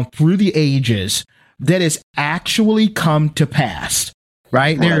come down through the ages that has actually come to pass,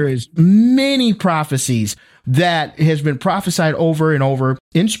 right? There is many prophecies that has been prophesied over and over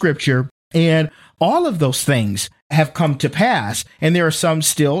in scripture, and all of those things have come to pass. And there are some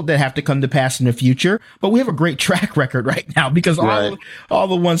still that have to come to pass in the future, but we have a great track record right now because all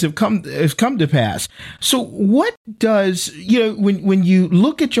the ones have come to pass. So what does, when you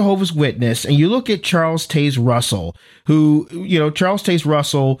look at Jehovah's Witness and you look at Charles Taze Russell, who, Charles Taze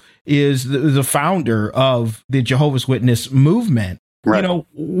Russell is the founder of the Jehovah's Witness movement. Right.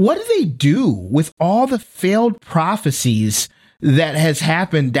 What do they do with all the failed prophecies that has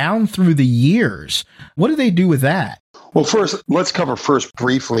happened down through the years? What do they do with that? Well, first, let's cover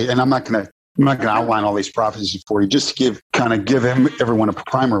briefly, and I'm not going to outline all these prophecies for you, just to give everyone a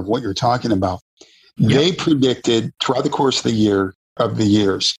primer of what you're talking about. Yep. They predicted throughout the course of the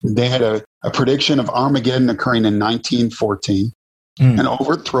years, they had a prediction of Armageddon occurring in 1914, an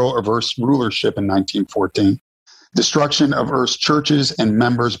overthrow of Earth's rulership in 1914, destruction of Earth's churches and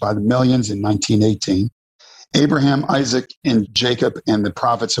members by the millions in 1918, Abraham, Isaac, and Jacob and the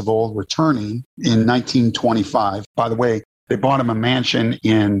prophets of old returning in 1925. By the way, they bought him a mansion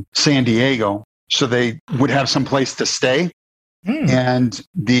in San Diego so they would have some place to stay. And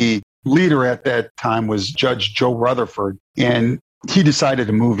the leader at that time was Judge Joe Rutherford, and he decided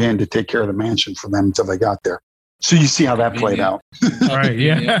to move in to take care of the mansion for them until they got there. So you see how that played out. Right,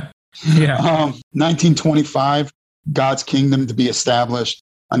 yeah. 1925, God's kingdom to be established.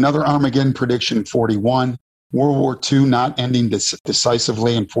 Another Armageddon prediction in 41. World War II not ending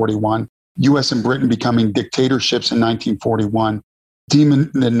decisively in 41. U.S. and Britain becoming dictatorships in 1941.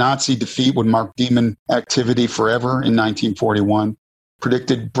 The Nazi defeat would mark demon activity forever in 1941.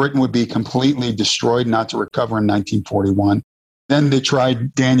 Predicted Britain would be completely destroyed, not to recover in 1941. Then they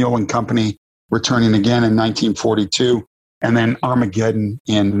tried Daniel and company returning again in 1942, and then Armageddon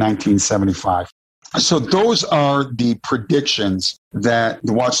in 1975. So those are the predictions that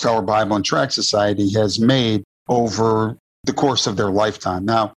the Watchtower Bible and Tract Society has made over the course of their lifetime.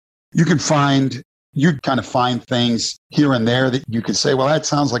 Now, you kind of find things here and there that you could say, well, that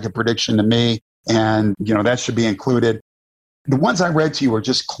sounds like a prediction to me, and that should be included. The ones I read to you are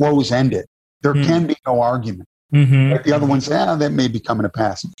just close-ended. There can be no argument. Like the other ones, that may be coming to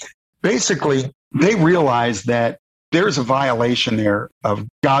pass. Basically, they realize that there's a violation there of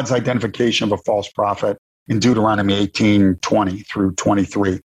God's identification of a false prophet in Deuteronomy 18:20 through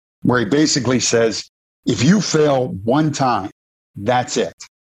 23, where he basically says, if you fail one time, that's it.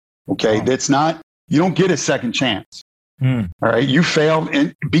 Okay, that's not, you don't get a second chance. All right, you failed,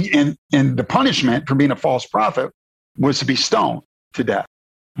 and the punishment for being a false prophet was to be stoned to death.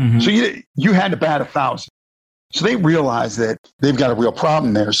 So you had to bat 1,000. So they realize that they've got a real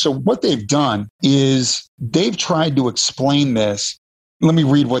problem there. So what they've done is they've tried to explain this. Let me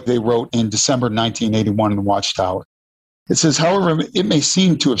read what they wrote in December 1981 in the Watchtower. It says, however, it may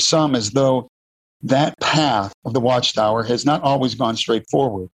seem to some as though that path of the Watchtower has not always gone straight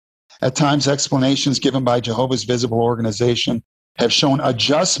forward. At times, explanations given by Jehovah's Visible Organization have shown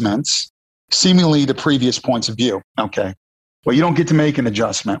adjustments seemingly to previous points of view. Okay. Well, you don't get to make an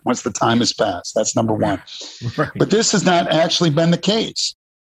adjustment once the time has passed. That's number one. Right. But this has not actually been the case.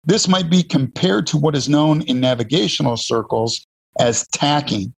 This might be compared to what is known in navigational circles as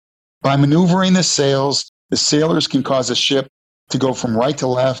tacking. By maneuvering the sails, the sailors can cause a ship to go from right to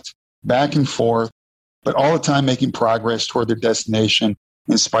left, back and forth, but all the time making progress toward their destination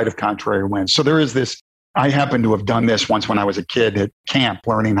in spite of contrary winds. So there is this. I happen to have done this once when I was a kid at camp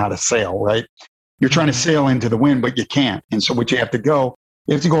learning how to sail, right? You're trying to sail into the wind, but you can't. And so what you have to go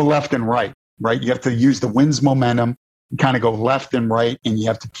left and right? You have to use the wind's momentum, kind of go left and right, and you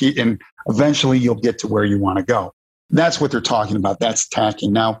have to keep, and eventually you'll get to where you want to go. That's what they're talking about. That's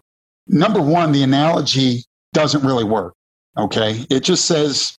tacking. Now, number one, the analogy doesn't really work. Okay. It just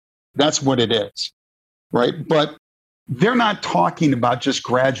says that's what it is. Right. But they're not talking about just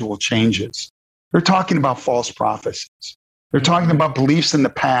gradual changes. They're talking about false prophecies. They're talking about beliefs in the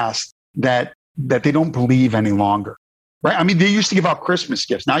past that they don't believe any longer. Right. I mean, they used to give out Christmas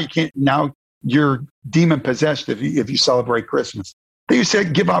gifts. Now you can't. Now you're demon possessed if you celebrate Christmas. They used to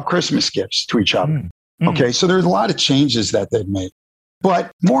give out Christmas gifts to each other. Okay. So there's a lot of changes that they've made.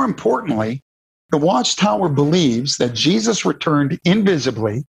 But more importantly, the Watchtower believes that Jesus returned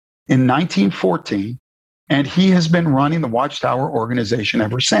invisibly in 1914, and he has been running the Watchtower organization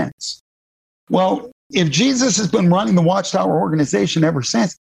ever since. Well, if Jesus has been running the Watchtower organization ever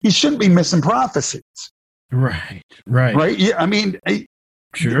since, he shouldn't be missing prophecies. Right. Yeah, I mean,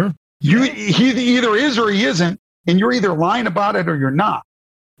 sure. He either is or he isn't, and you're either lying about it or you're not.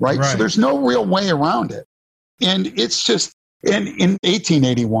 Right? So there's no real way around it. And it's just, and in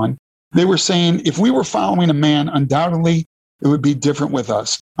 1881, they were saying if we were following a man, undoubtedly it would be different with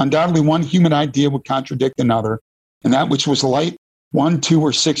us. Undoubtedly, one human idea would contradict another, and that which was light 1, 2,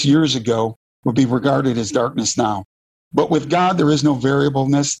 or 6 years ago would be regarded as darkness now. But with God, there is no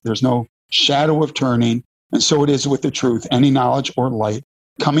variableness, there's no shadow of turning, and so it is with the truth. Any knowledge or light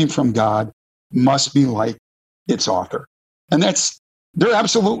coming from God must be like its author. And they're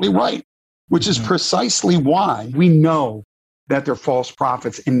absolutely right, which is precisely why we know that they're false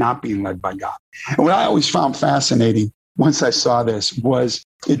prophets and not being led by God. And what I always found fascinating once I saw this was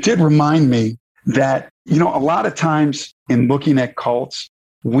it did remind me that, a lot of times in looking at cults,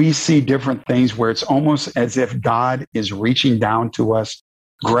 we see different things where it's almost as if God is reaching down to us,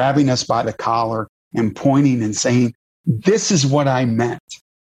 grabbing us by the collar and pointing and saying, this is what I meant.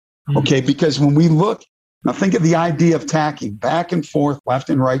 Okay, because when we look, now think of the idea of tacking back and forth, left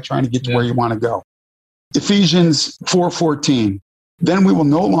and right, trying to get to where you want to go. Ephesians 4:14, then we will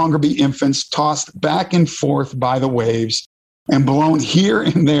no longer be infants tossed back and forth by the waves and blown here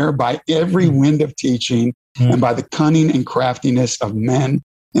and there by every wind of teaching and by the cunning and craftiness of men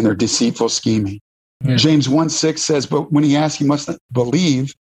in their deceitful scheming. James 1:6 says, but when he asks, he must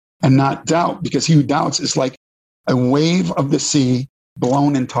believe and not doubt, because he who doubts is like a wave of the sea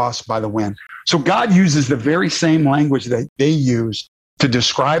blown and tossed by the wind. So God uses the very same language that they use to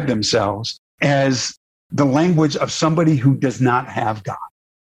describe themselves as the language of somebody who does not have God,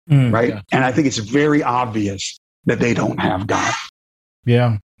 right? Yeah. And I think it's very obvious that they don't have God.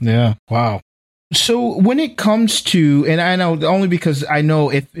 Yeah. Wow. So when it comes to, and I know only because I know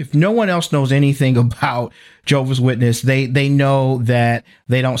if no one else knows anything about Jehovah's Witness, they know that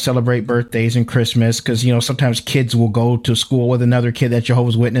they don't celebrate birthdays and Christmas because, sometimes kids will go to school with another kid that's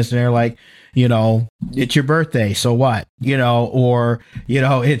Jehovah's Witness and they're like, it's your birthday. So what, it's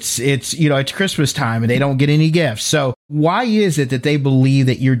Christmas time and they don't get any gifts. So why is it that they believe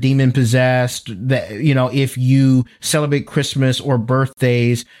that you're demon possessed, that, if you celebrate Christmas or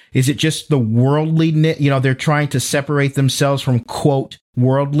birthdays, is it just the worldliness? They're trying to separate themselves from, quote,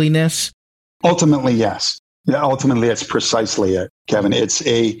 worldliness. Ultimately, yes. Yeah, ultimately, it's precisely it, Kevin. It's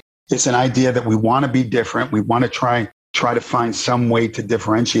an idea that we want to be different. We want to try to find some way to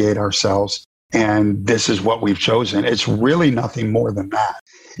differentiate ourselves. And this is what we've chosen. It's really nothing more than that.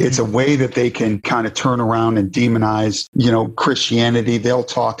 It's a way that they can kind of turn around and demonize, Christianity. They'll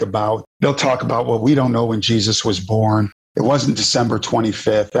talk about, well, we don't know when Jesus was born. It wasn't December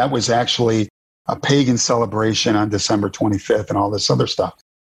 25th. That was actually a pagan celebration on December 25th and all this other stuff.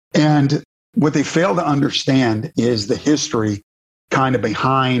 And what they fail to understand is the history kind of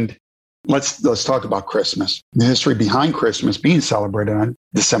behind, let's talk about Christmas. The history behind Christmas being celebrated on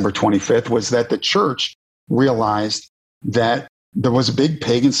December 25th was that the church realized that there was a big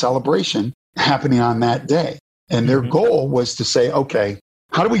pagan celebration happening on that day. And their goal was to say, okay,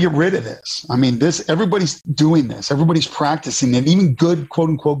 how do we get rid of this? I mean, everybody's doing this. Everybody's practicing it. Even good, quote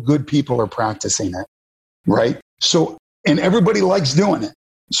unquote, good people are practicing it, right? So, and everybody likes doing it.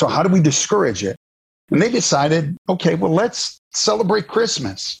 So how do we discourage it? And they decided, okay, well, let's celebrate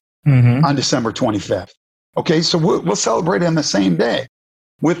Christmas on December 25th. Okay, so we'll celebrate on the same day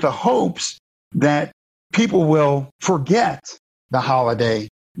with the hopes that people will forget the holiday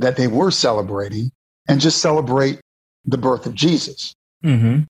that they were celebrating and just celebrate the birth of Jesus.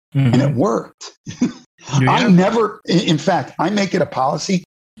 Mm-hmm. Mm-hmm. And it worked. I never, in fact, I make it a policy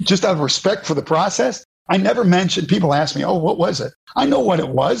just out of respect for the process. I never mention, people ask me, oh, what was it? I know what it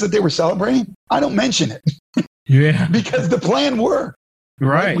was that they were celebrating. I don't mention it. Yeah. Because the plan worked.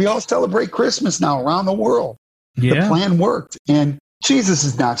 Right. We all celebrate Christmas now around the world. Yeah. The plan worked. And Jesus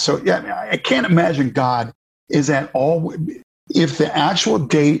is not so, I can't imagine God is at all. If the actual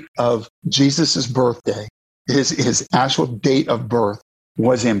date of Jesus's birthday, his actual date of birth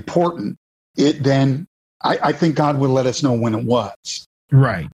was important, then I think God would let us know when it was.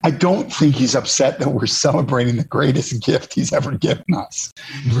 Right. I don't think he's upset that we're celebrating the greatest gift he's ever given us.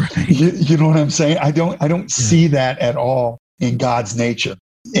 Right. You know what I'm saying? I don't see that at all in God's nature.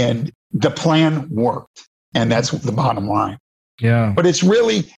 And the plan worked. And that's the bottom line. Yeah. But it's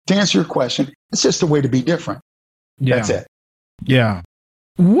really, to answer your question, it's just a way to be different. Yeah. That's it. Yeah.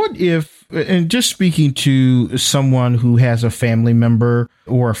 What if, and just speaking to someone who has a family member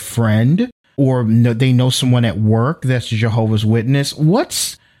or a friend, or they know someone at work that's a Jehovah's Witness,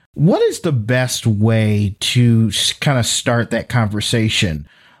 what is the best way to kind of start that conversation?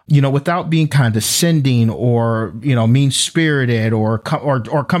 Without being condescending or, mean-spirited or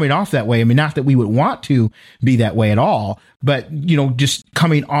coming off that way. I mean, not that we would want to be that way at all, but, just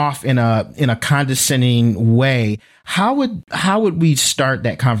coming off in a condescending way. How would we start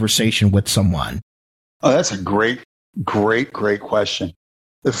that conversation with someone? Oh, that's a great question.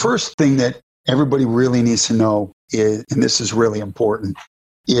 The first thing that everybody really needs to know is, and this is really important,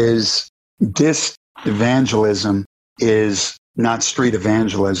 is this evangelism is not street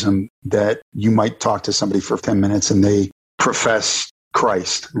evangelism that you might talk to somebody for 10 minutes and they profess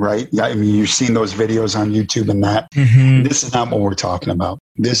Christ, right? Yeah, I mean, you've seen those videos on YouTube and that. Mm-hmm. This is not what we're talking about.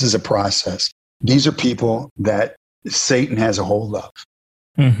 This is a process. These are people that Satan has a hold of,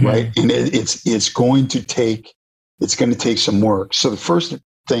 mm-hmm. right? And it's going to take some work. So the first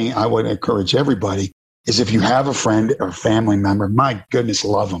thing I would encourage everybody is, if you have a friend or family member, my goodness,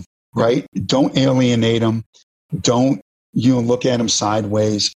 love them, right? Don't alienate them. Don't look at them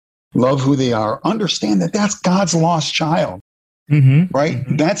sideways. Love who they are. Understand that that's God's lost child, mm-hmm. right?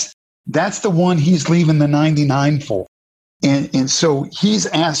 Mm-hmm. That's the one he's leaving the 99 for. And so he's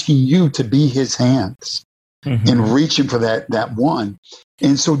asking you to be his hands, mm-hmm. and reaching for that one.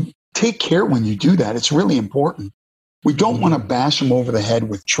 And so take care when you do that. It's really important. We don't want to bash them over the head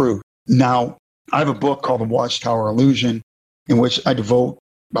with truth. Now, I have a book called The Watchtower Illusion, in which I devote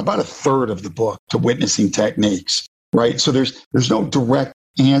about a third of the book to witnessing techniques. Right. So there's no direct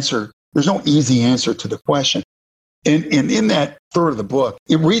answer. There's no easy answer to the question. And in that third of the book,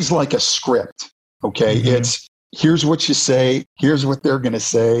 it reads like a script. OK, mm-hmm. It's, here's what you say. Here's what they're going to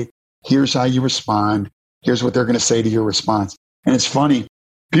say. Here's how you respond. Here's what they're going to say to your response. And it's funny.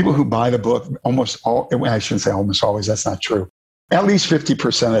 People who buy the book, I shouldn't say almost always, that's not true. At least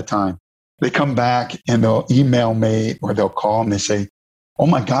 50% of the time, they come back and they'll email me or they'll call and they say, oh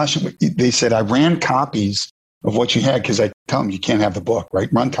my gosh, they said, I ran copies of what you had, because I tell them you can't have the book, right?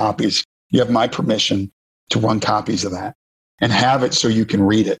 Run copies. You have my permission to run copies of that and have it so you can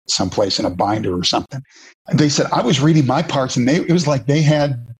read it someplace in a binder or something. And they said, I was reading my parts and it was like they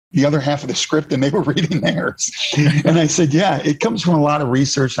had the other half of the script and they were reading theirs. And I said, yeah, it comes from a lot of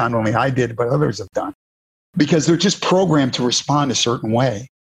research, not only I did, but others have done, because they're just programmed to respond a certain way.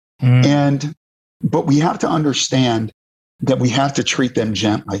 Mm. But we have to understand that we have to treat them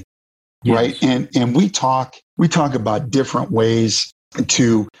gently. Yes. Right. And we talk about different ways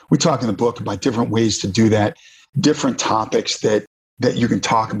we talk in the book about different ways to do that, different topics that you can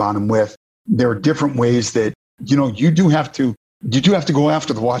talk about them with. There are different ways that, you do have to go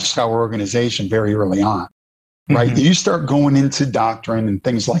after the Watchtower organization very early on, right? Mm-hmm. You start going into doctrine and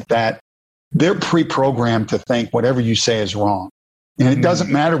things like that. They're pre-programmed to think whatever you say is wrong. And it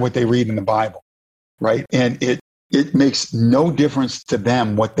doesn't matter what they read in the Bible, right? And it makes no difference to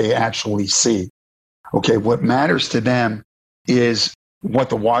them what they actually see. Okay, what matters to them is what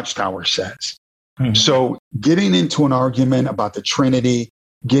the Watchtower says. Mm-hmm. So getting into an argument about the Trinity,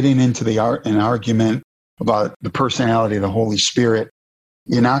 getting into an argument about the personality of the Holy Spirit,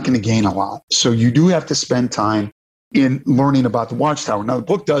 you're not going to gain a lot. So you do have to spend time in learning about the Watchtower. Now, the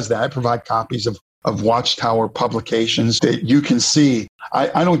book does that. I provide copies of Watchtower publications that you can see.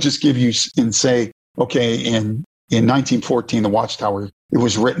 I don't just give you and say, okay, in 1914, the Watchtower, it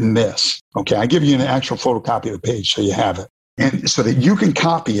was written this. Okay, I give you an actual photocopy of the page so you have it. And so that you can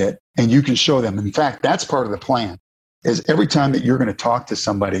copy it and you can show them. In fact, that's part of the plan, is every time that you're going to talk to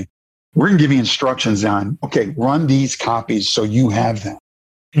somebody, We're going to give you instructions on, okay, run these copies so you have them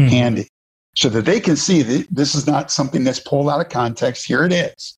handy so that they can see that this is not something that's pulled out of context. Here it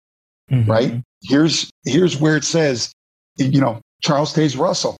is, right? Here's where it says, Charles Taze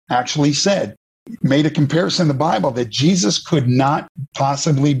Russell actually made a comparison in the Bible that Jesus could not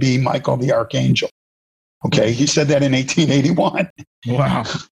possibly be Michael the Archangel. Okay. He said that in 1881. Wow.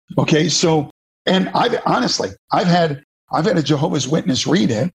 Okay. So, and I've had a Jehovah's Witness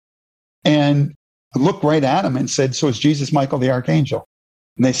read it and look right at him and said, so is Jesus Michael the Archangel?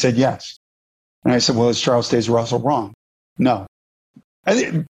 And they said, yes. And I said, well, is Charles Taze Russell wrong? No.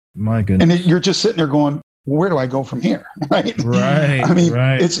 My goodness. And you're just sitting there going, well, where do I go from here? Right. Right. I mean,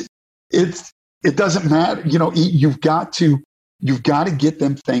 right. it doesn't matter. You've got to get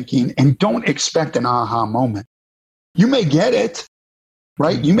them thinking, and don't expect an aha moment. You may get it,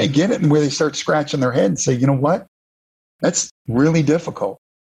 right? You may get it, and where they start scratching their head and say, you know what? That's really difficult.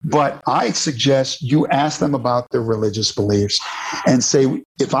 But I suggest you ask them about their religious beliefs and say,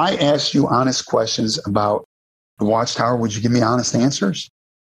 if I asked you honest questions about the Watchtower, would you give me honest answers?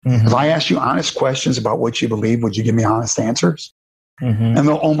 If I asked you honest questions about what you believe, would you give me honest answers? And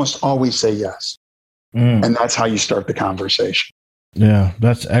they'll almost always say yes. And that's how you start the conversation. Yeah,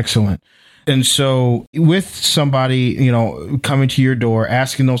 that's excellent. And so with somebody, coming to your door,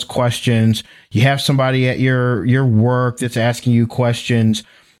 asking those questions, you have somebody at your work that's asking you questions,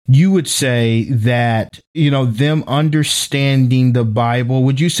 you would say that, them understanding the Bible,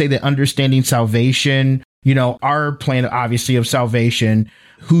 would you say that understanding salvation, our plan, obviously, of salvation,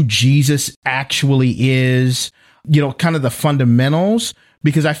 who Jesus actually is, kind of the fundamentals?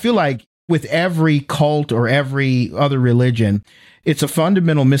 Because I feel like with every cult or every other religion, it's a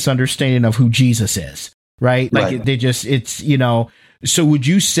fundamental misunderstanding of who Jesus is, right? Like so would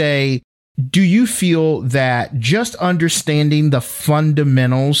you say, do you feel that just understanding the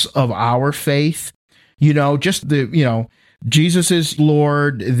fundamentals of our faith, just Jesus is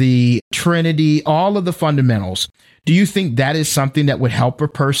Lord, the Trinity, all of the fundamentals, do you think that is something that would help a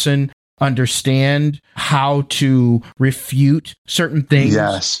person understand how to refute certain things?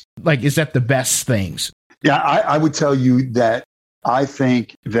 Yes. Like, is that the best things? Yeah, I would tell you that I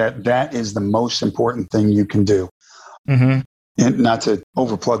think that is the most important thing you can do. And not to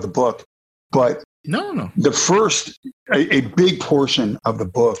overplug the book, but no. The first, a big portion of the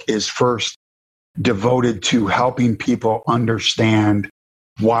book is first devoted to helping people understand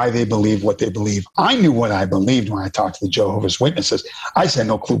why they believe what they believe. I knew what I believed when I talked to the Jehovah's Witnesses. I had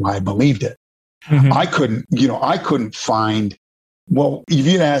no clue why I believed it. I couldn't find, well, if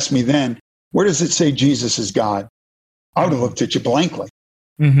you'd asked me then, where does it say Jesus is God? I would have looked at you blankly.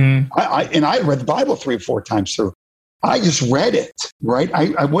 I read the Bible 3 or 4 times through. I just read it, right?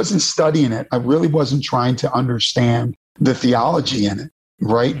 I wasn't studying it. I really wasn't trying to understand the theology in it,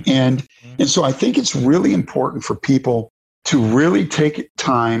 right? And so I think it's really important for people to really take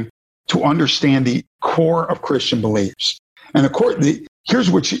time to understand the core of Christian beliefs. And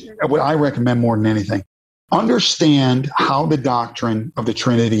here's what I recommend more than anything. Understand how the doctrine of the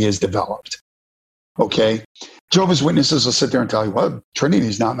Trinity is developed. Okay? Jehovah's Witnesses will sit there and tell you, well, Trinity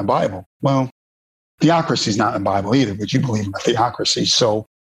is not in the Bible. Well, theocracy is not in the Bible either, but you believe in a theocracy. So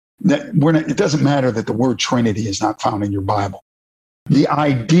it doesn't matter that the word Trinity is not found in your Bible. The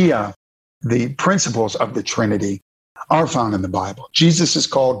idea, the principles of the Trinity are found in the Bible. Jesus is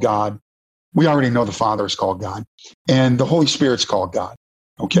called God. We already know the Father is called God. And the Holy Spirit's called God.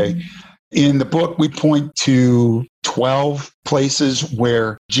 Okay? In the book, we point to 12 places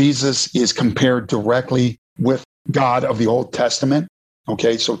where Jesus is compared directly with God of the Old Testament.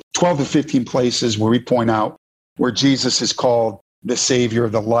 Okay, so 12 to 15 places where we point out where Jesus is called the Savior,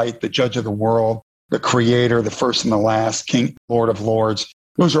 the Light, the Judge of the world, the Creator, the first and the last, King, Lord of Lords.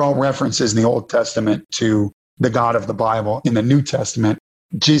 Those are all references in the Old Testament to the God of the Bible. In the New Testament,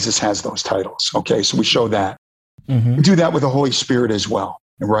 Jesus has those titles. Okay, so we show that. We do that with the Holy Spirit as well,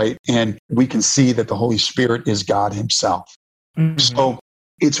 right? And we can see that the Holy Spirit is God himself. So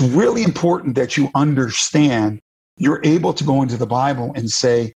it's really important that you understand, you're able to go into the Bible and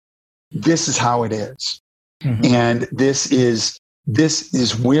say, this is how it is. And this is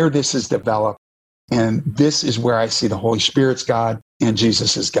where this is developed. And this is where I see the Holy Spirit's God and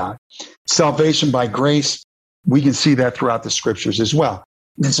Jesus is God. Salvation by grace, we can see that throughout the scriptures as well.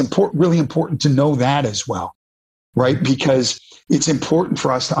 And it's really important to know that as well, right? Because it's important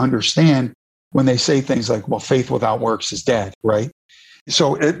for us to understand when they say things like, well, faith without works is dead, right?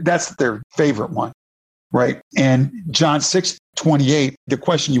 So that's their favorite one, right? And John 6:28, the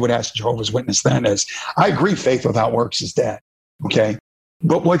question you would ask Jehovah's Witness then is, I agree faith without works is dead, okay?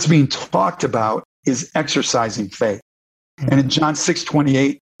 But what's being talked about is exercising faith. And in John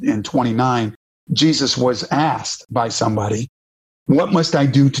 6:28, and 29, Jesus was asked by somebody, what must I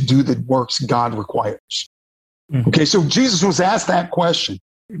do to do the works God requires? Mm-hmm. Okay, so Jesus was asked that question.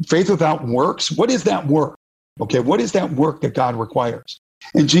 Faith without works, what is that work? Okay, what is that work that God requires?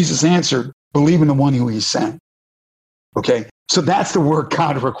 And Jesus answered, believe in the one who he sent. Okay, so that's the work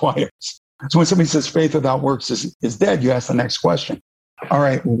God requires. So when somebody says faith without works is dead, you ask the next question. All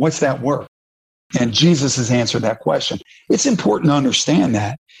right, well, what's that work? And Jesus has answered that question. It's important to understand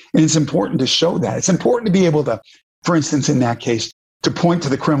that. And it's important to show that. It's important to be able to, for instance, in that case, to point to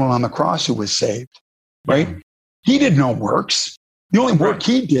the criminal on the cross who was saved, right? Yeah. He did no works. The only work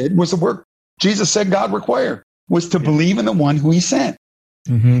he did was the work Jesus said God required, was to believe in the one who he sent.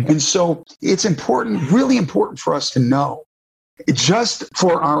 Mm-hmm. And so it's important, really important for us to know, just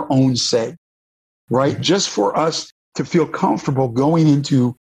for our own sake, right? Mm-hmm. Just for us to feel comfortable going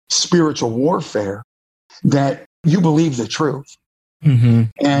into spiritual warfare, that you believe the truth. Mm-hmm.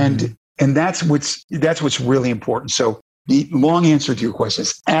 And that's what's really important. So the long answer to your question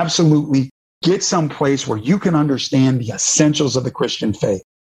is absolutely get someplace where you can understand the essentials of the Christian faith,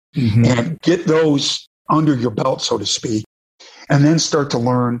 mm-hmm. and get those under your belt, so to speak, and then start to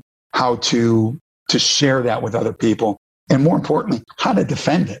learn how to share that with other people. And more importantly, how to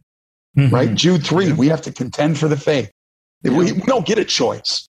defend it, mm-hmm. right? Jude 3, we have to contend for the faith. Yeah. We don't get a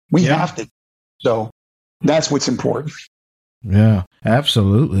choice. We have to. So that's what's important. Yeah,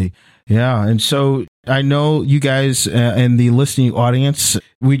 absolutely. Yeah. And so I know you guys and the listening audience,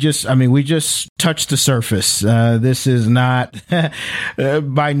 we just touched the surface. This is not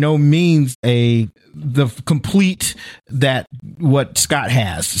by no means the complete that what Scott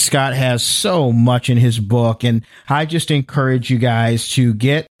has. Scott has so much in his book, and I just encourage you guys to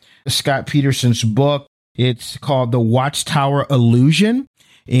get Scott Peterson's book. It's called The Watchtower Illusion.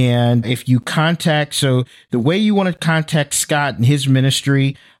 And if you so the way you want to contact Scott and his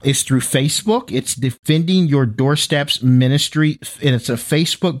ministry is through Facebook. It's Defending Your Doorsteps Ministry, and it's a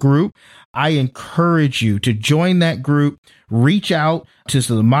Facebook group. I encourage you to join that group, reach out to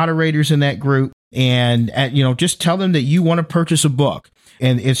the moderators in that group, and just tell them that you want to purchase a book.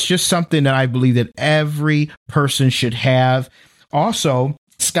 And it's just something that I believe that every person should have. Also,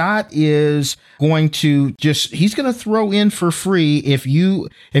 Scott is going to he's going to throw in for free, if you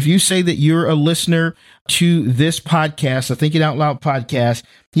say that you're a listener to this podcast, the Thinking Out Loud podcast,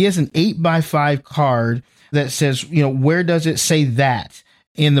 he has an 8x5 card that says, where does it say that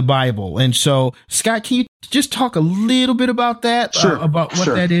in the Bible? And so, Scott, can you just talk a little bit about that? Sure. About what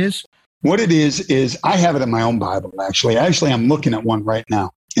that is? What it is I have it in my own Bible, actually. I'm looking at one right now.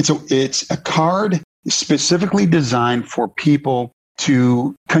 It's a card specifically designed for people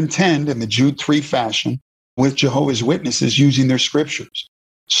to contend in the Jude 3 fashion with Jehovah's Witnesses using their scriptures.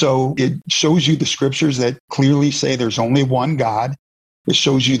 So it shows you the scriptures that clearly say there's only one God. It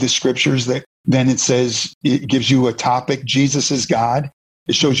shows you the scriptures that then it says, it gives you a topic, Jesus is God.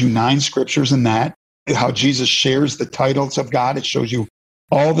 It shows you 9 scriptures in that, how Jesus shares the titles of God. It shows you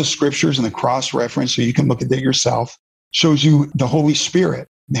all the scriptures and the cross-reference so you can look at it yourself. It shows you the Holy Spirit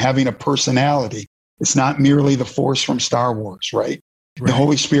having a personality. It's not merely the Force from Star Wars, right? The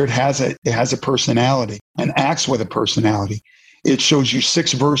Holy Spirit has a personality and acts with a personality. It shows you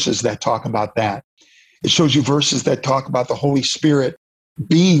 6 verses that talk about that. It shows you verses that talk about the Holy Spirit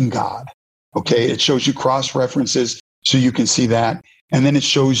being God. Okay. It shows you cross references so you can see that. And then it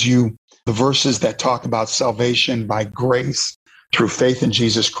shows you the verses that talk about salvation by grace through faith in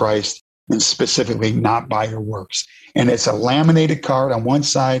Jesus Christ, and specifically not by your works. And it's a laminated card on one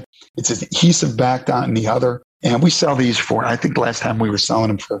side. It's adhesive backed on the other. And we sell these for, I think last time we were selling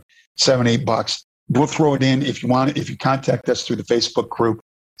them for $7-8. We'll throw it in if you want it. If you contact us through the Facebook group,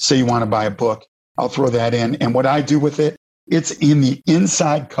 say you want to buy a book, I'll throw that in. And what I do with it, it's in the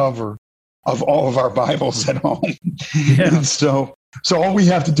inside cover of all of our Bibles at home. Yeah. And so all we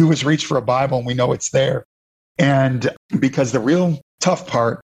have to do is reach for a Bible and we know it's there. And because the real tough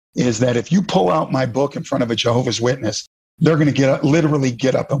part is that if you pull out my book in front of a Jehovah's Witness, they're going to literally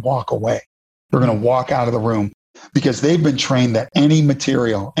get up and walk away. They're going to walk out of the room because they've been trained that any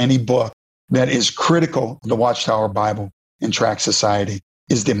material, any book that is critical to the Watchtower Bible and Tract Society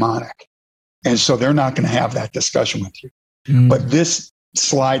is demonic. And so they're not going to have that discussion with you. Mm. But this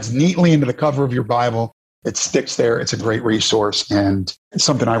slides neatly into the cover of your Bible. It sticks there. It's a great resource, and it's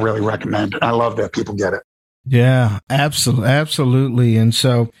something I really recommend. I love that people get it. Yeah, absolutely. And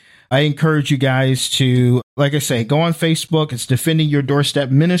so I encourage you guys to, like I say, go on Facebook. It's Defending Your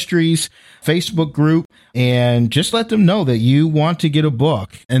Doorstep Ministries Facebook group, and just let them know that you want to get a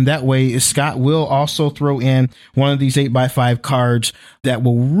book. And that way, Scott will also throw in one of these 8x5 cards that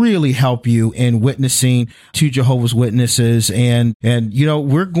will really help you in witnessing to Jehovah's Witnesses. And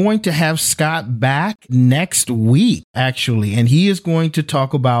we're going to have Scott back next week, actually, and he is going to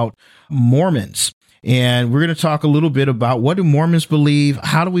talk about Mormons. And we're going to talk a little bit about what do Mormons believe?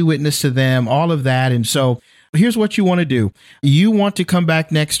 How do we witness to them? All of that. And so here's what you want to do. You want to come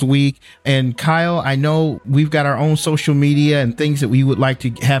back next week. And Kyle, I know we've got our own social media and things that we would like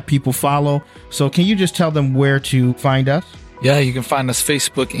to have people follow. So can you just tell them where to find us? Yeah, you can find us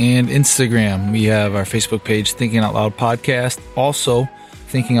Facebook and Instagram. We have our Facebook page, Thinking Out Loud Podcast. Also,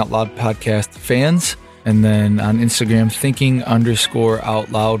 Thinking Out Loud Podcast fans. And then on Instagram,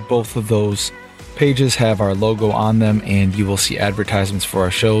 Thinking_Out Loud. Both of those pages have our logo on them, and you will see advertisements for our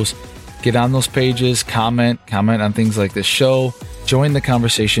shows. Get on those pages, comment on things like this show, join the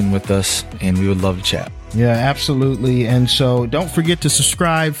conversation with us, and we would love to chat. Yeah, absolutely. And so don't forget to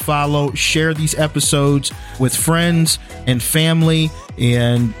subscribe, follow, share these episodes with friends and family,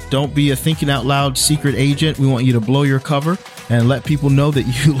 and don't be a Thinking Out Loud secret agent. We want you to blow your cover and let people know that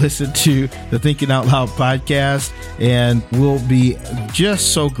you listen to the Thinking Out Loud podcast, and we'll be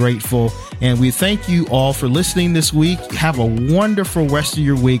just so grateful. And we thank you all for listening this week. Have a wonderful rest of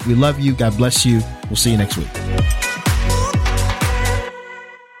your week. We love you. God bless you. We'll see you next week.